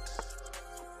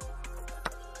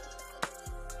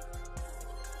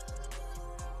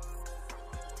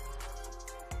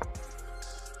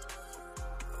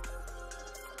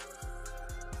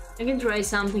 I can try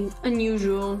something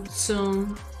unusual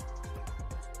soon.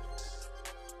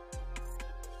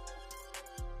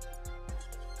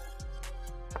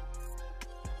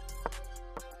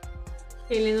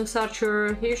 Hey Linux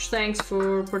Archer, huge thanks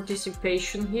for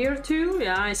participation here too.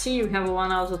 Yeah, I see you have a 1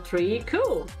 out of 3.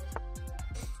 Cool.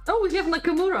 Oh, we have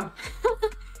Nakamura.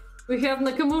 We have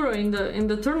Nakamura in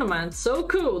the tournament. So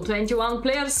cool. 21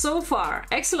 players so far.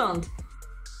 Excellent.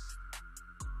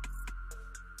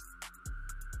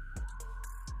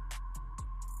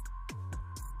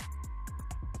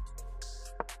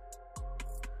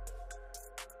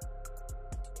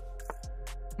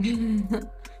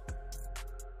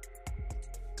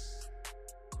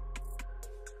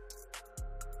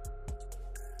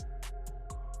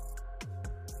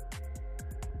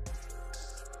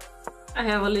 I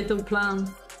have a little plan.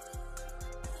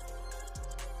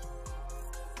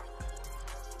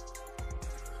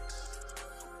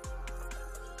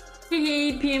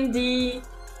 Hey, PMD.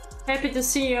 Happy to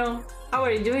see you. How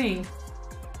are you doing?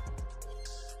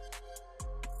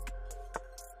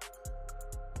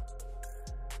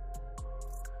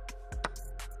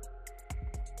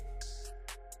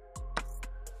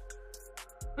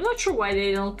 I'm not sure why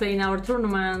they don't play in our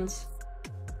tournament.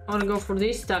 I wanna go for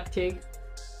this tactic.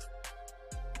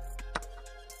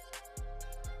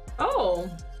 Oh,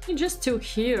 he just took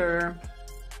here.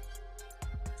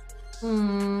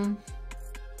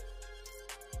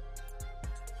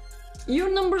 You're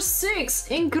number 6.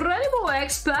 Incredible,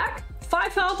 X-Pac.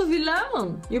 5 out of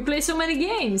 11. You play so many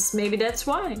games. Maybe that's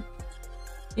why.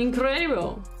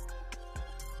 Incredible.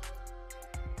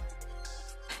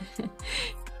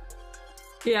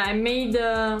 Yeah, I made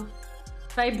a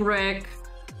tie break.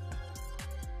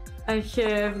 I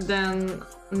have then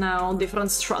now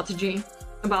different strategy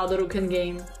about the rook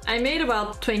game. I made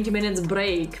about 20 minutes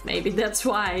break, maybe that's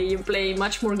why you play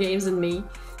much more games than me.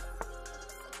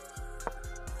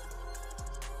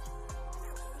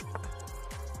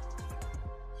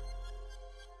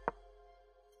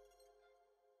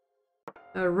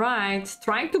 Alright,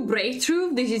 trying to break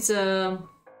through. This is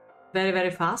very,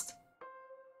 very fast.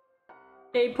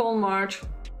 Okay, pawn march.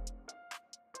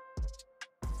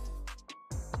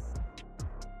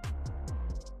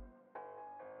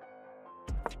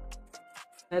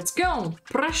 Let's go.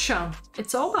 Pressure.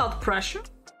 It's all about pressure.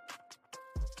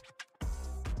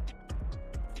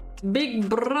 Big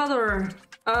brother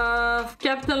of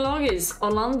Captain Logis,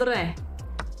 Olandre.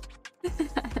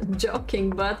 I'm joking,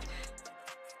 but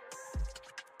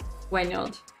why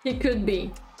not? He could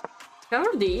be.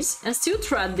 Cover this and still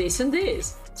threat this and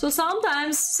this. So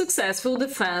sometimes successful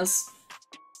defense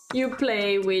you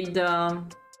play with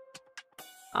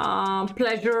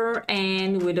pleasure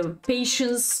and with a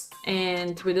patience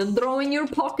and with a draw in your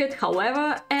pocket,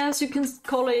 however else you can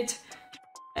call it,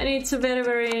 and it's a very,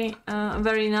 very,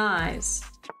 very nice.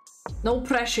 No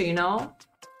pressure, you know.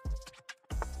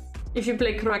 If you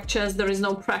play correct chess, there is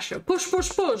no pressure. Push,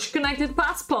 push, push. Connected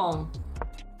pass pawn.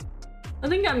 I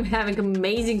think I'm having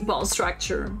amazing pawn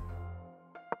structure.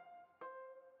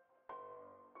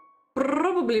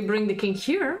 Probably bring the king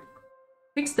here.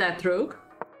 Fix that rook.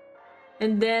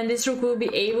 And then this rook will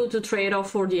be able to trade off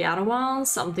for the other one.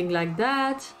 Something like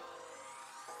that.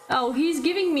 Oh, he's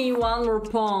giving me one more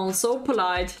pawn. So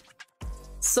polite.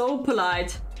 So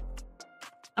polite.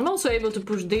 I'm also able to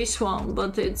push this one,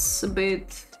 but it's a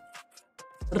bit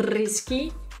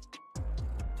risky.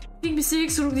 King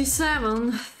b6, rook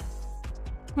d7.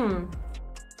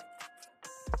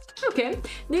 Okay,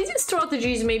 these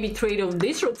strategies maybe trade off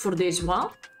this rook for this one.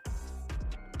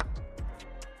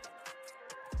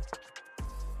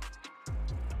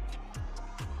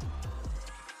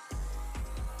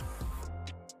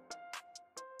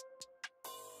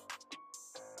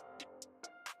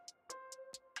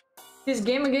 This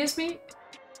game against me?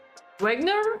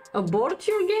 Wagner? Abort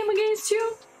your game against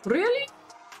you? Really?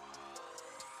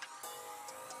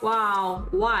 Wow,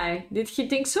 why? Did he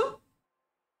think so?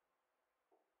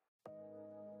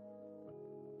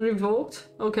 Revoked?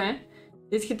 Okay.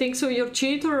 Did he think so you're a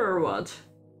cheater or what?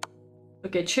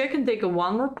 Okay, check and take a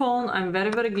one more pawn. I'm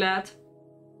very, very glad.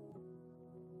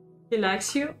 He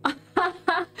likes you?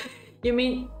 You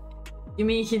mean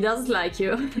he doesn't like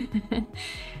you?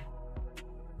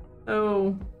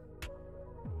 Oh.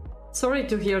 Sorry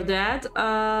to hear that.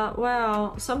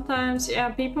 Well, sometimes, yeah,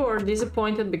 people are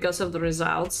disappointed because of the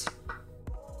results.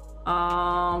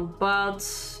 But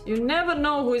you never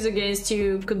know who is against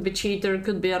you. Could be cheater,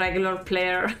 could be a regular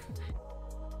player.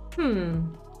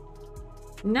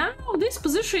 Now this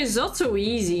position is not so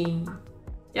easy.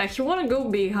 Yeah, he wanna go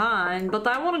behind, but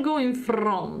I wanna go in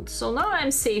front. So now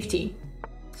I'm safety.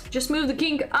 Just move the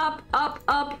king up, up,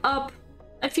 up, up.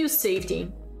 I feel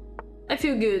safety. I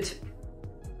feel good.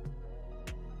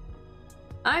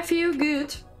 I feel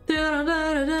good. Da,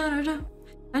 da, da, da, da.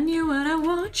 I knew what I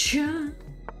want you.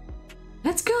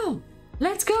 Let's go.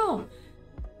 Let's go.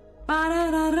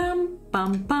 Ba-da-da-dum,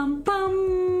 bum, bum,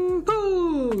 bum.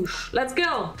 Push. Let's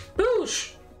go.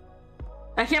 Push.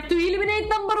 I have to eliminate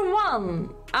number one.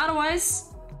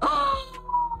 Otherwise... Oh,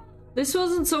 this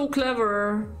wasn't so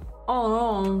clever. Oh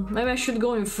no. Maybe I should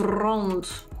go in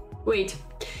front. Wait.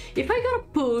 If I gotta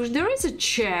push, there is a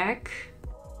check.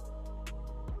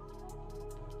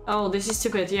 Oh, this is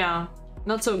stupid, yeah.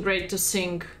 Not so great to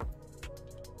sink.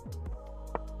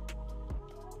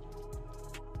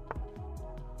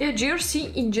 Yeah,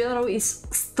 GRC in general is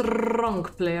strong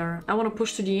player. I want to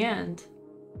push to the end.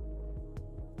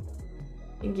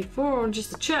 King e4,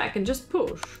 just a check and just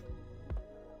push.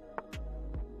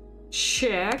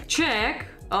 Check, check.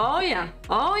 Oh yeah,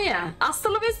 oh yeah. Hasta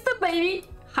la vista, baby.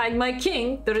 Hide my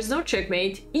king. There is no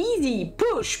checkmate. Easy.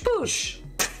 Push, push.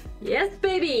 Yes,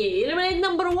 baby. Eliminate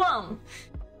number one.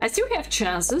 I still have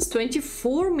chances.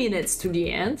 24 minutes to the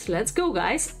end. Let's go,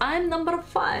 guys. I'm number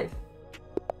 5.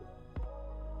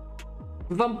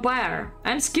 Vampire.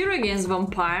 I'm scared against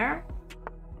Vampire.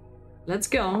 Let's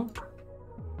go.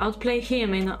 Outplay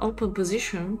him in an open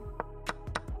position.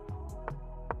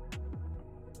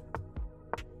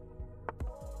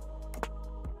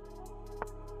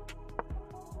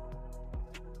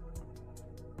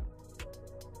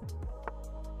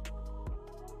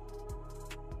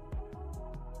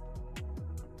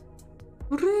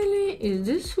 Really? Is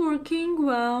this working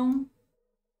well?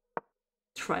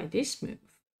 Try this move.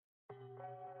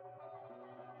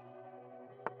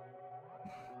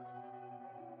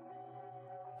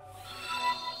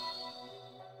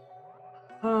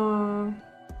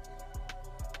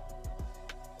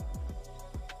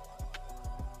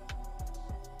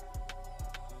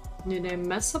 Did I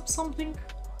mess up something?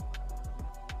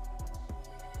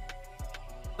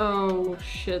 Oh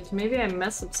shit, maybe I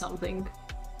messed up something.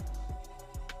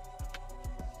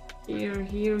 Here,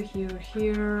 here, here,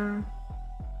 here.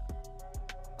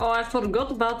 Oh, I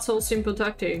forgot about so simple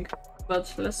tactic,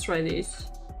 but let's try this.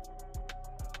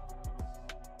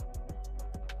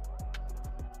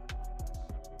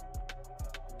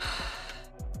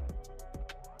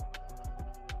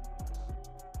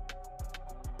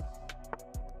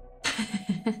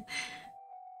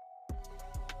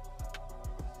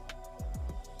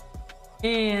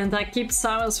 And I keep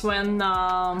silence when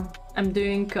I'm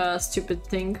doing a stupid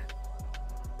thing.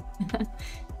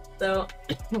 So,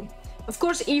 of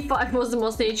course E5 was the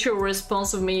most natural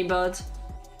response of me, but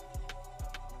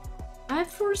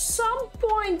for some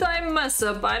point I mess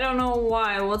up. I don't know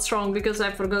why, what's wrong, because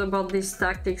I forgot about these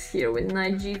tactics here with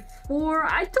knight g4.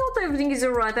 I thought everything is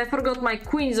alright. I forgot my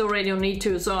queen is already on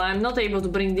e2, so I'm not able to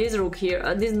bring this rook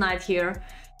here, this knight here.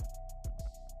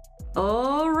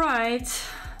 Alright.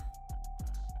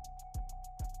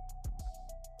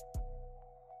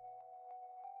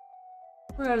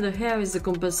 Where the hell is the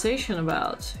compensation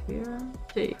about? Here,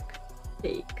 take.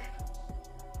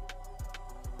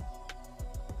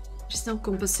 There's no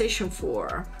compensation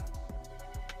for.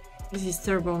 This is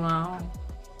terrible now.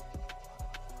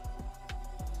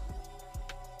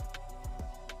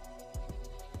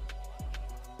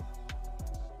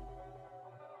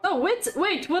 Oh,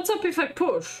 wait, what's up if I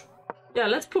push? Yeah,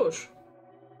 let's push.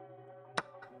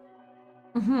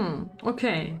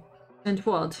 Okay. And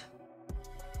what?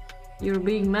 You're a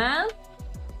big man?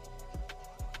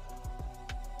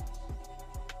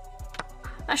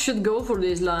 I should go for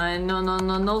this line.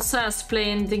 No sense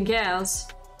play anything else.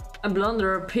 A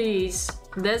blunder, a piece.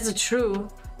 That's the true.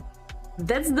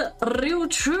 That's the real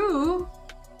true.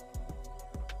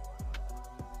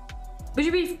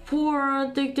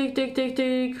 BGB4,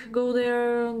 take. Go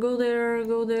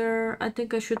there. I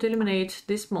think I should eliminate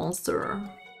this monster.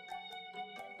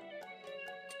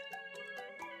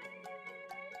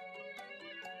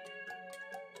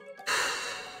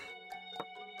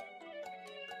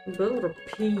 Build a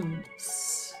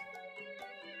piece.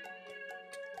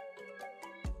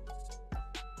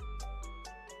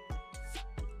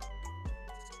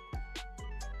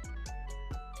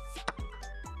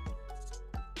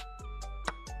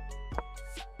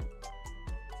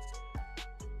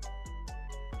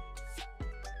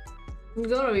 It's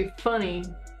gonna be funny.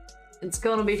 It's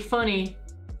gonna be funny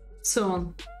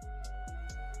soon.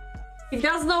 He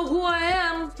doesn't know who I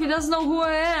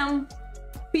am.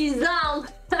 Peace down,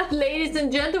 ladies and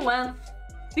gentlemen.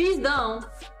 Peace down.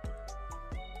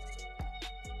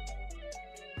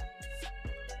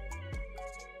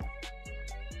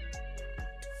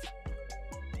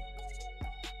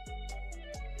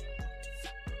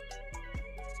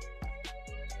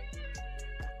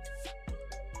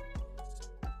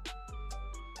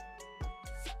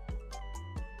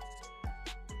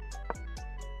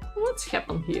 What's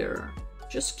happened here?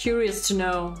 Just curious to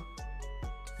know.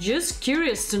 Just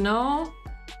curious to know.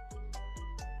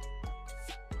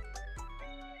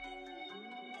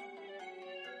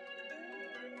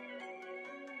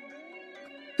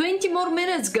 More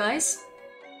minutes, guys.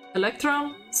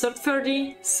 Electron,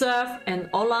 Sir30, Seth,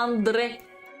 and Olandre.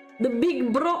 The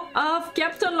big bro of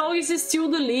Captain Logis is still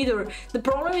the leader. The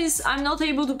problem is I'm not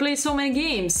able to play so many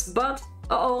games, but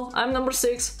I'm number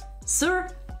 6. Sir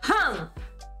Han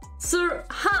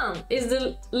is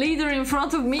the leader in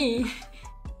front of me.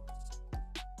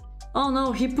 Oh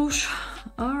no, he pushed.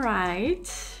 Alright.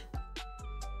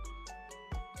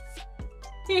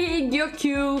 Hey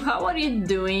Gyoku, how are you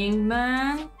doing,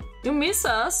 man? You miss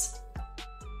us?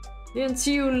 Didn't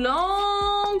see you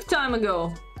long time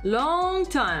ago. Long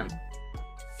time.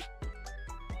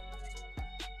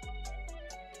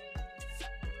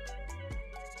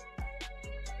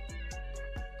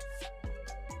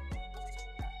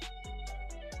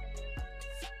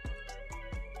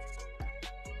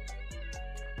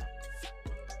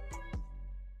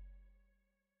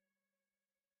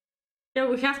 Yeah,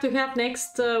 we have to have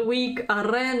next week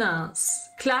arenas.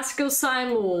 Classical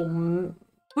Simul.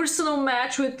 Personal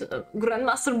match with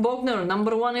Grandmaster Bogner,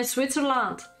 number 1 in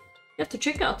Switzerland. You have to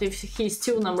check out if he's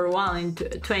still number 1 in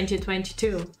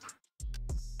 2022.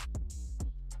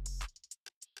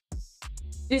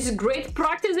 This is great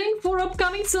practicing for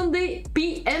upcoming Sunday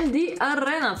PMD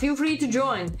Arena. Feel free to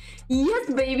join.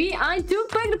 Yes, baby, I took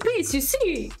back the piece. You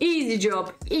see, easy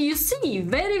job. You see,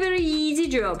 very, very easy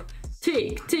job.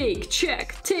 Take,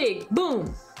 check, take,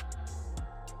 boom.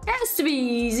 Has to be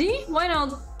easy. Why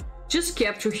not just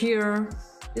capture here?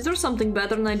 Is there something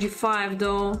better than g5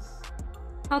 though?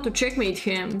 How to checkmate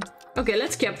him? Okay,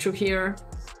 let's capture here.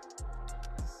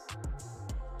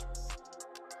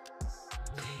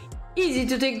 Easy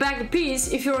to take back the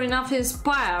piece if you're enough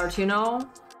inspired, you know?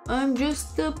 I'm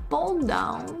just a pawn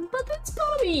down, but it's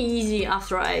gonna be easy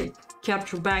after I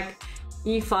capture back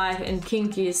e5 and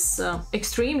king is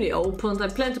extremely opened. I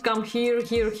plan to come here,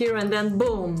 here, here, and then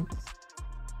boom.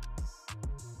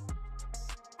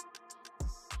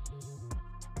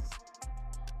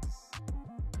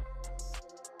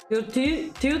 You're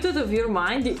tilted of your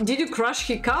mind? Did you crush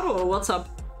Hikaru or what's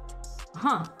up?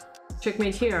 Huh.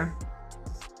 Checkmate here.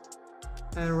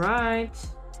 Alright.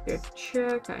 Good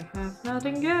check. I have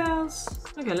nothing else.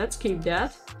 Okay, let's keep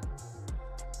that.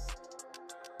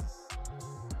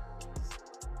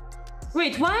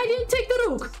 Wait, why I didn't take the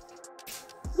rook?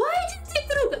 Why I didn't take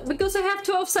the rook? Because I have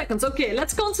 12 seconds. Okay,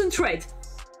 let's concentrate.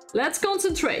 Let's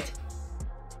concentrate.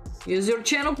 Use your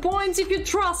channel points if you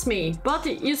trust me. But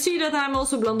you see that I'm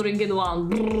also blundering in one.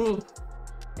 Brrr.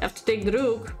 Have to take the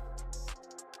rook.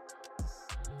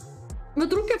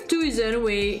 But rook f2 is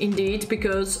anyway, indeed,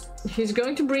 because he's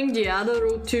going to bring the other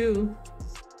rook too.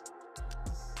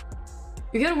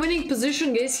 You get a winning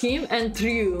position against him and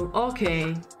through.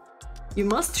 Okay. You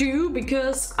must through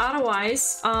because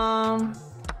otherwise,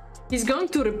 he's going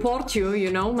to report you,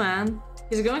 you know, man.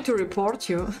 He's going to report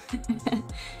you.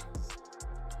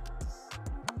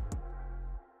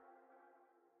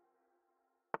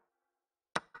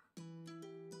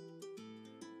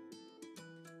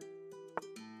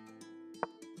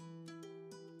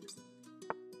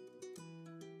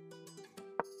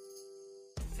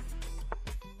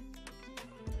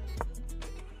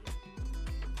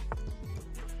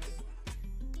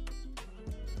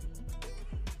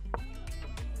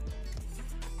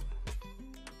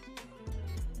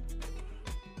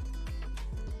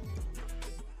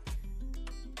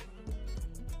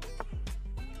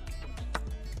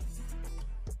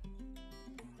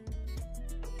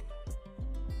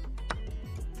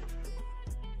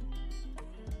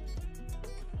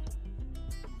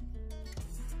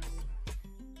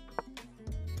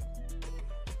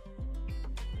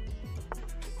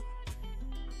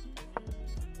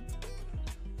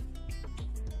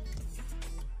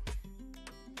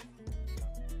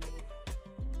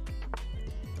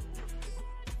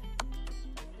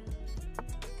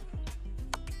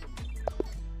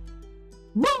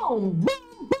 Boom!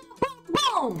 Boom! Boom! Boom!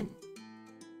 Boom!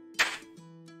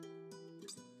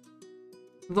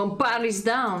 Vampire is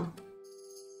down.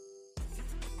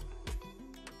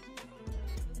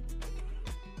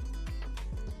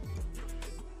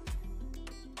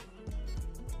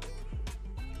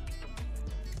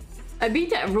 I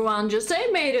beat everyone, just I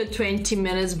made a 20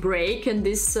 minutes break and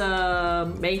this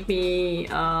made me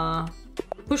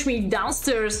push me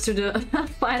downstairs to the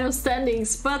final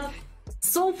standings, but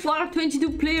so far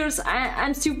 22 players,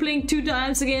 I'm still playing 2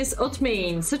 times against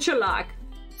Otmain. Such a luck.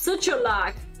 Such a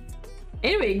luck.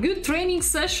 Anyway, good training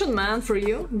session, man, for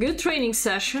you. Good training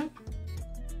session.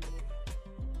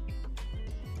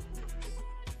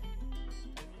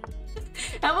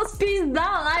 I was pieced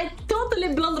down. I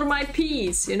totally blundered my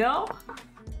piece, you know?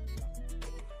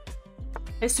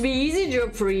 Has to be easy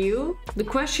job for you. The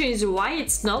question is why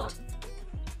it's not.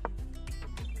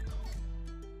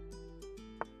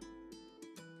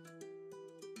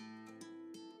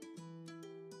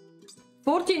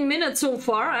 Minutes so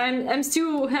far. I'm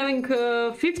still having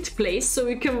 5th place, so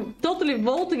you can totally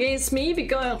vote against me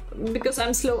because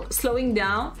I'm slowing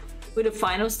down with the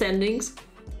final standings.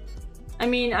 I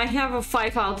mean, I have a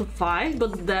 5 out of 5,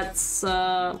 but that's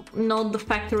not the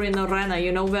factor in arena,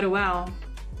 you know very well.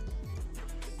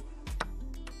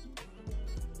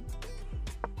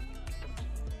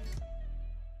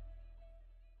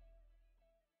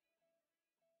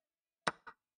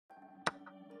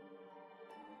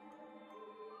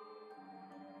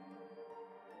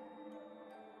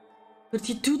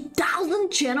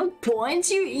 $32,000 channel points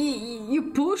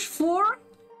you push for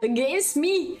against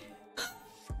me.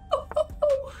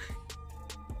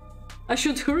 I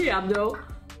should hurry up though.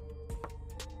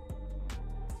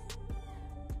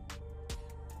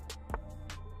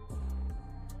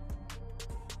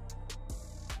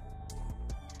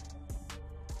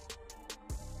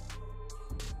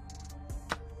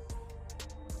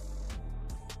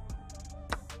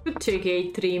 Could take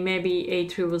a3, maybe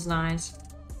a3 was nice.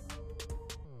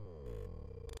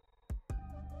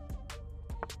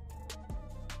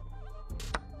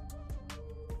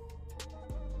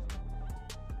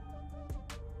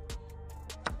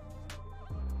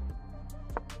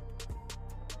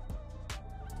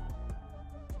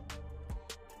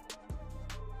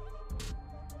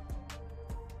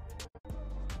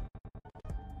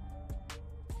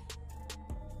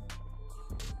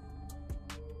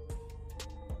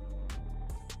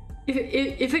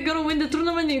 If you're gonna win the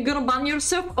tournament, you're gonna ban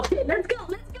yourself. Okay, let's go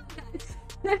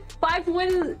guys. 5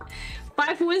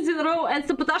 wins in a row, and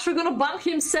Sabotage gonna ban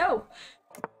himself.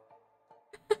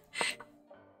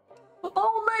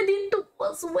 Oh, 92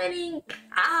 was winning.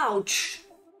 Ouch.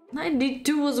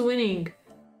 92 was winning.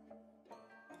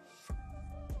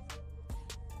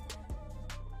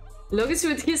 Logis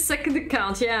with his second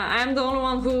account. Yeah, I'm the only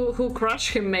one who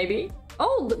crushed him, maybe.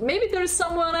 Oh, maybe there's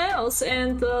someone else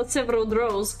and several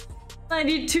draws.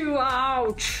 92,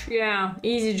 ouch. Yeah,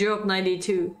 easy job,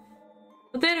 92.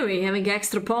 But anyway, having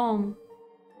extra palm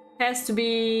has to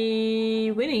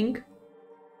be winning.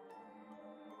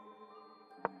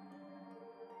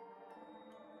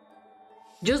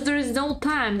 Just there is no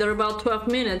time, there are about 12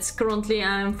 minutes. Currently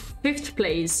I'm 5th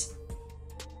place.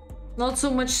 Not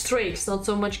so much streaks, not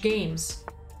so much games.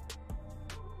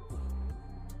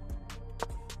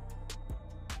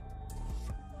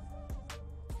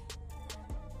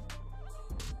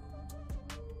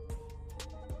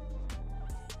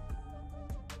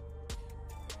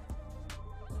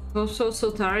 Also,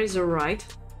 Sotar is alright.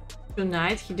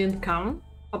 Tonight he didn't come.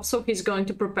 Hope so he's going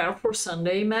to prepare for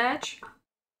Sunday match.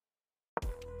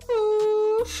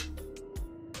 Pushhh.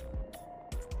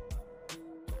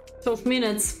 12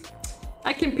 minutes.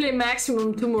 I can play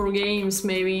maximum 2 more games,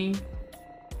 maybe.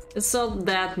 It's not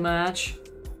that much.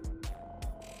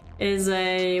 As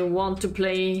I want to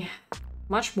play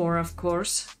much more, of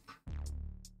course.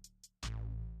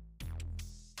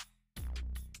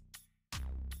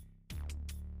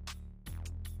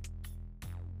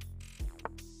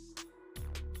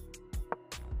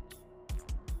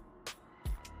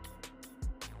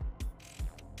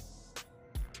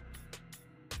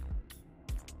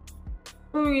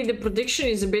 The prediction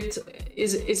is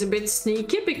a bit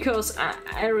sneaky because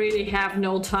I really have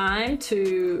no time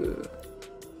to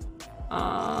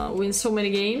win so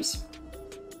many games.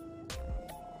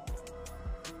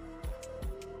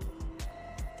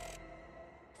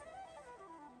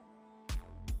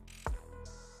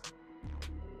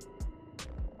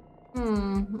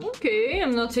 Okay,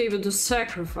 I'm not able to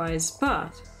sacrifice,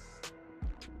 but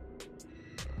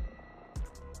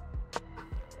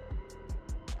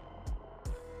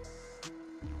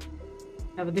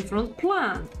have a different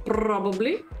plan,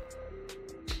 probably.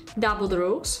 Double the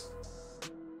rogues.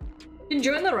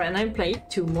 Join the arena and play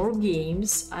 2 more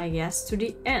games, I guess, to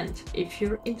the end, if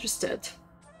you're interested.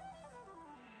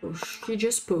 Push, you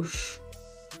just push.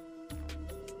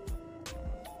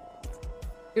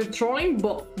 You're trolling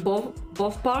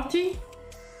both party?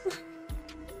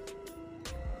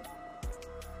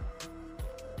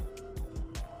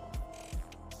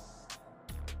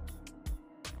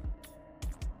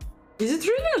 Is it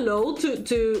really allowed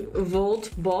to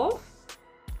vote both?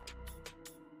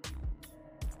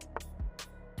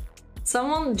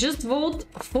 Someone just vote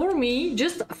for me,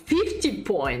 just 50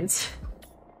 points.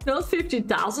 Not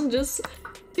 50,000, just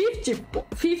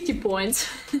 50 points.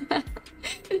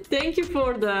 Thank you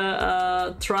for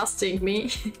the trusting me.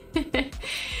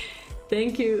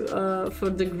 Thank you for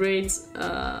the great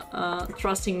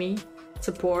trusting me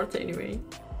support anyway.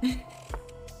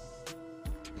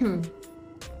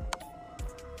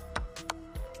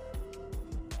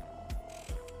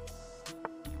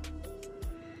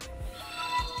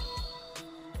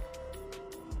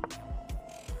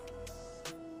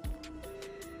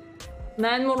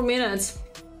 Nine more minutes.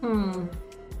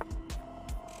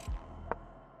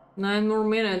 9 more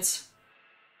minutes.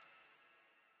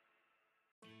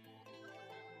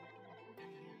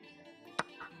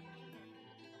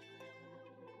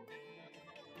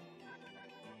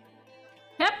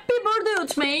 Happy birthday,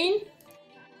 Utmain!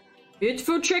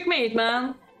 Beautiful checkmate,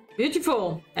 man.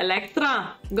 Beautiful.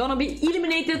 Electra. Gonna be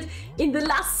eliminated in the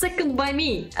last second by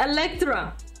me.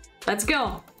 Electra. Let's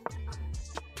go.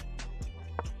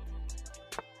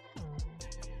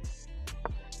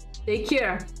 Take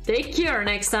care. Take care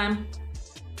next time.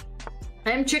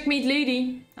 I'm checkmate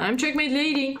lady. I'm checkmate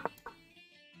lady.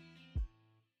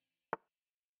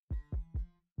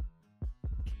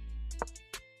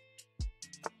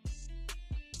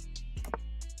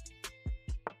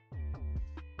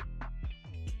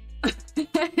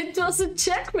 It was a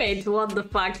checkmate. What the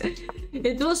fuck?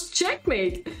 It was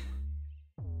checkmate.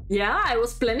 Yeah, I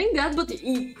was planning that, but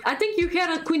I think you had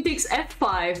a queen takes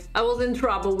f5. I was in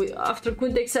trouble after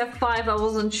queen takes f5. I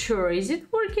wasn't sure. Is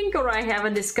it working or I have a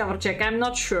discover check? I'm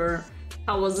not sure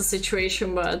how was the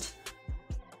situation, but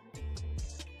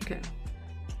okay.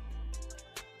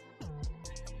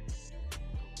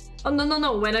 Oh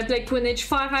no! When I play queen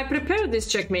h5, I prepared this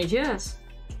checkmate. Yes.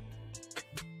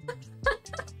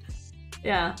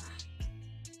 Yeah.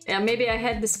 Yeah, maybe I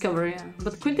had discovery, yeah.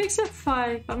 But queen takes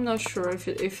f5, I'm not sure if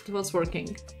it was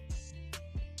working.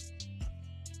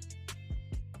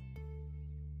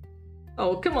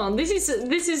 Oh, come on, this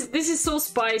is so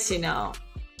spicy now.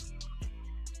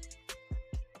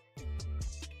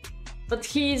 But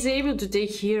he is able to take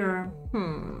here.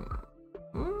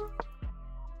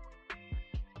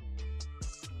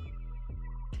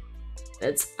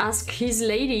 Let's ask his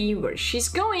lady where she's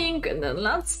going, and then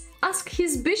let's ask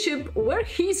his bishop where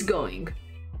he's going.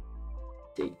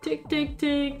 Take.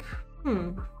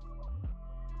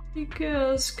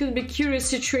 Because could be curious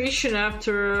situation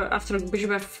after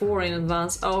bishop f4 in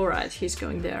advance. All right, he's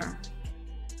going there.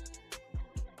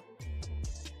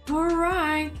 All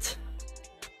right.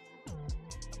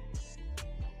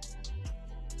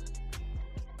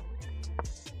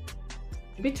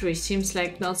 B3 seems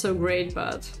like not so great,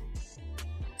 but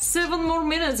 7 more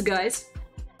minutes, guys.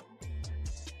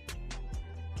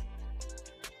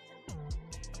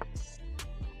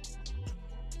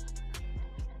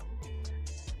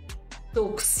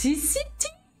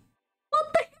 Toxicity? What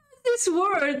the hell is this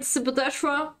word,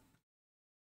 Sabotashra?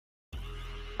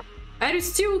 Are you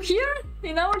still here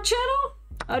in our channel?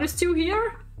 Are you still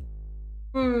here?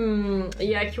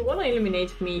 Yeah, he wanna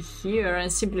eliminate me here and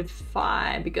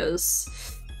simplify because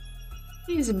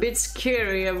he's a bit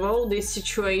scary about this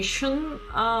situation.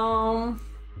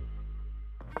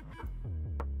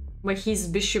 But his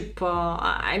bishop,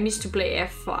 I missed to play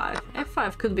f5.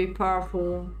 f5 could be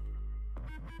powerful.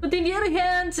 But in the other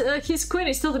hand, his queen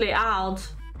is totally out.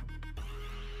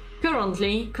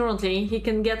 Currently, he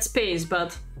can get space,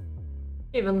 but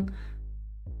even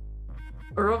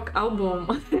rock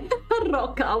album,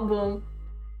 rock album.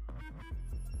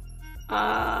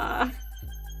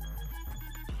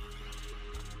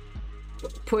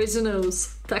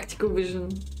 Poisonous tactical vision.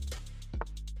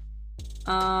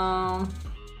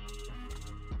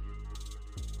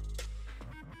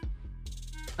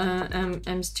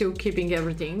 I'm still keeping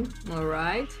everything. All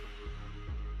right.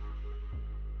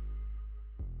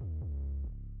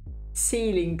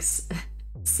 Ceilings.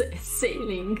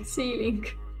 Ceiling.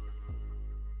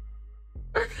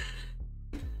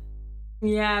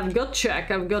 Yeah, I've got check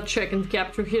and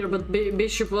capture here, but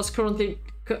bishop was currently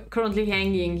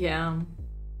hanging. Yeah.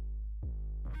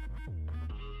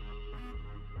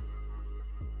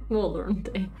 Modern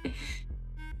day.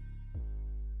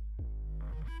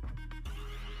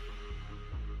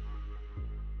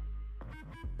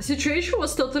 Situation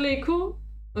was totally cool.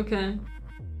 Okay.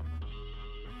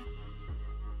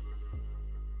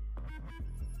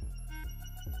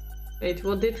 Wait,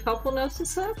 what did Hapo Nelson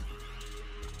say?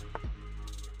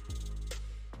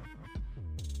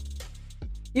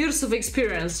 Years of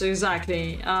experience,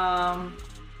 exactly. Yeah,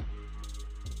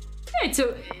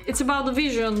 it's about the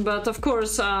vision, but of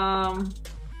course, don't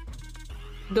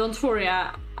worry.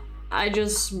 I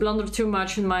just blundered too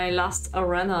much in my last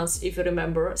arenas, if you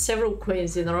remember. Several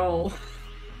queens in a row.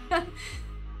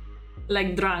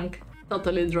 Like drunk.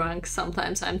 Totally drunk.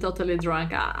 Sometimes I'm totally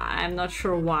drunk. I'm not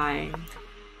sure why.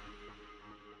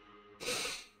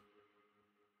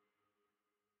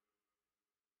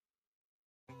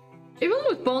 Even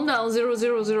with pawn down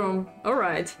 0-0-0.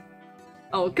 Alright.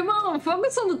 Oh, come on,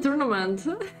 focus on the tournament.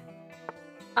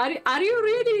 Are you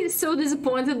really so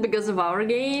disappointed because of our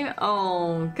game?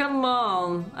 Oh, come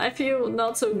on. I feel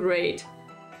not so great.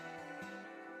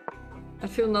 I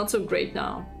feel not so great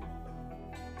now.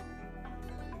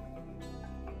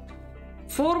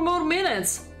 4 more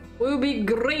minutes. Will be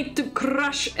great to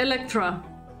crush Electra.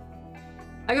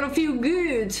 I'm gonna feel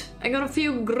good. I'm gonna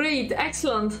feel great.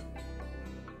 Excellent.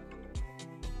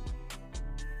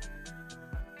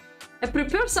 I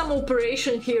prepared some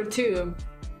operation here too.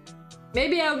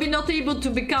 Maybe I'll be not able to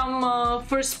become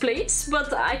first place,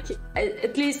 but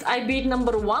at least I beat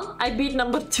number 1, I beat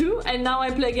number 2, and now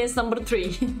I play against number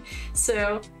 3.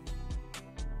 So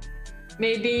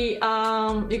maybe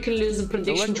you can lose the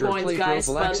prediction point, guys.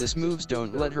 Prophylaxis moves,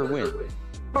 don't let her win.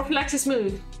 Prophylaxis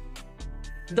move.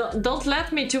 Don't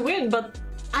let me to win, but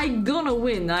I gonna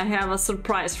win. I have a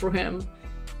surprise for him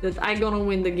that I gonna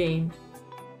win the game.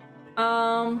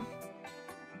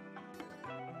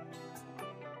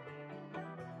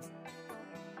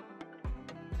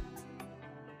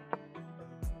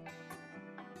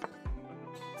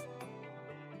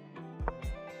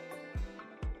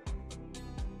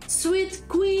 Sweet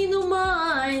queen of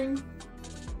mine.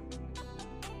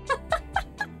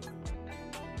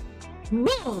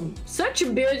 Boom! Such a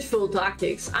beautiful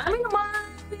tactics. I'm in my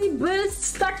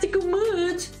best tactical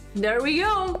mood. There we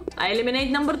go. I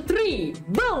eliminate number 3.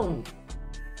 Boom!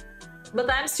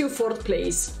 But I'm still 4th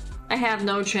place. I have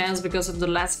no chance because of the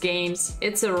last games.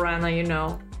 It's arena, you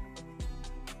know.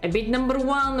 I beat number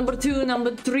 1, number 2,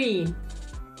 number 3.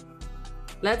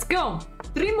 Let's go.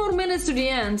 3 more minutes to the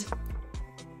end.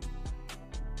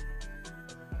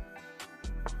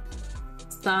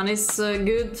 Stan is a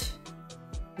good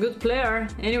player.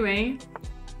 Anyway,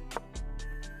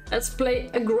 let's play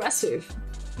aggressive.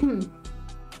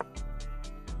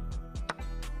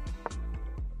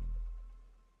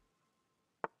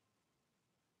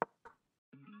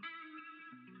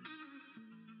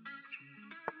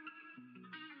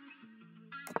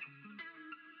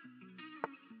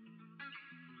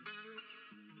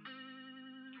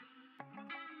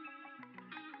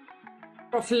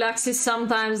 Prophylaxis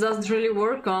sometimes doesn't really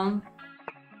work on.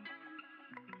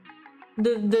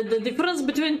 The difference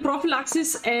between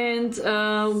prophylaxis and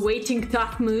waiting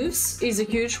tough moves is a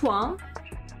huge one.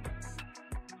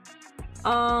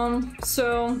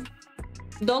 So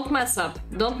don't mess up.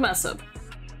 Don't mess up.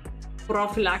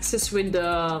 Prophylaxis with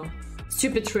the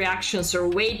stupid reactions or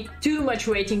too much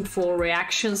waiting for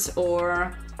reactions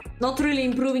or not really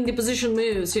improving the position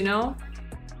moves, you know?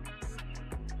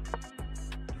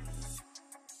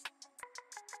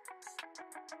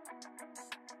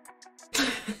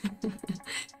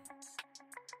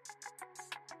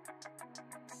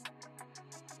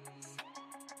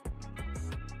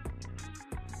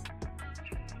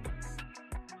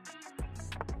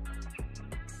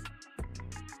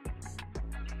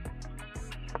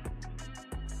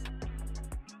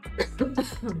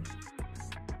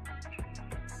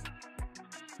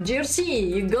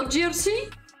 GRC, you got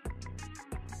GRC?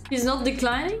 He's not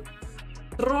declining?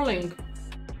 Rolling.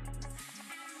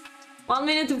 1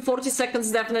 minute and 40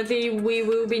 seconds, definitely. We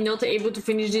will be not able to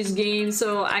finish this game,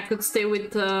 so I could stay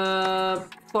with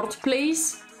 4th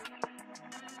place.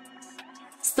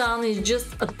 Stan is just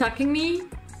attacking me.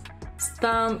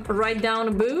 Stan, write down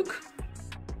a book.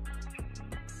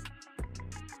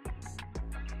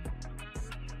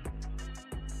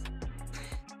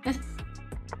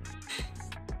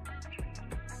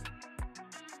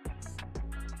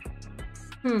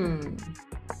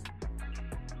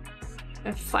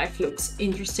 F5 looks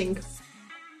interesting.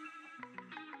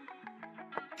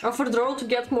 Offer draw to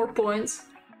get more points.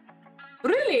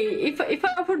 Really? If I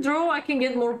offer draw, I can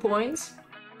get more points?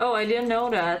 Oh, I didn't know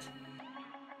that.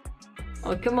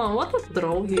 Oh, come on, what a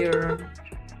draw here.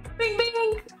 Bing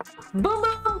bing! Bum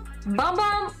bum! Bum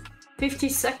bum! 50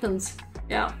 seconds.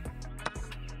 Yeah.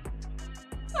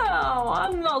 Oh,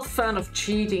 I'm not a fan of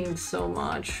cheating so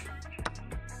much.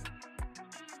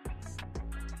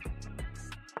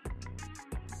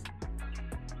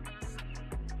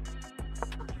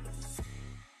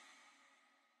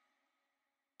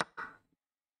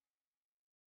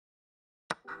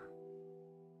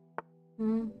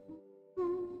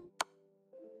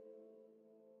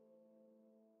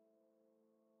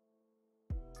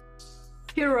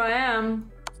 Here I am.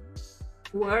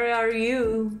 Where are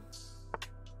you?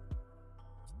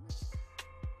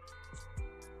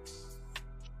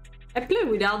 I play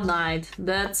without knight.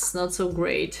 That's not so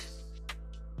great.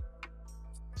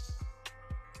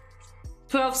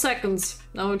 12 seconds.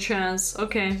 No chance.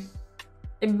 Okay.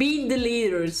 I beat the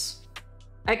leaders.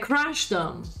 I crashed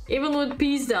them. Even with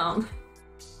piece down.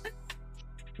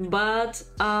 But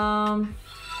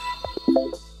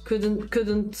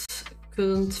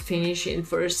couldn't finish in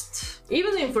first,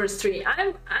 even in first 3.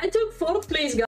 I took 4th place, guys.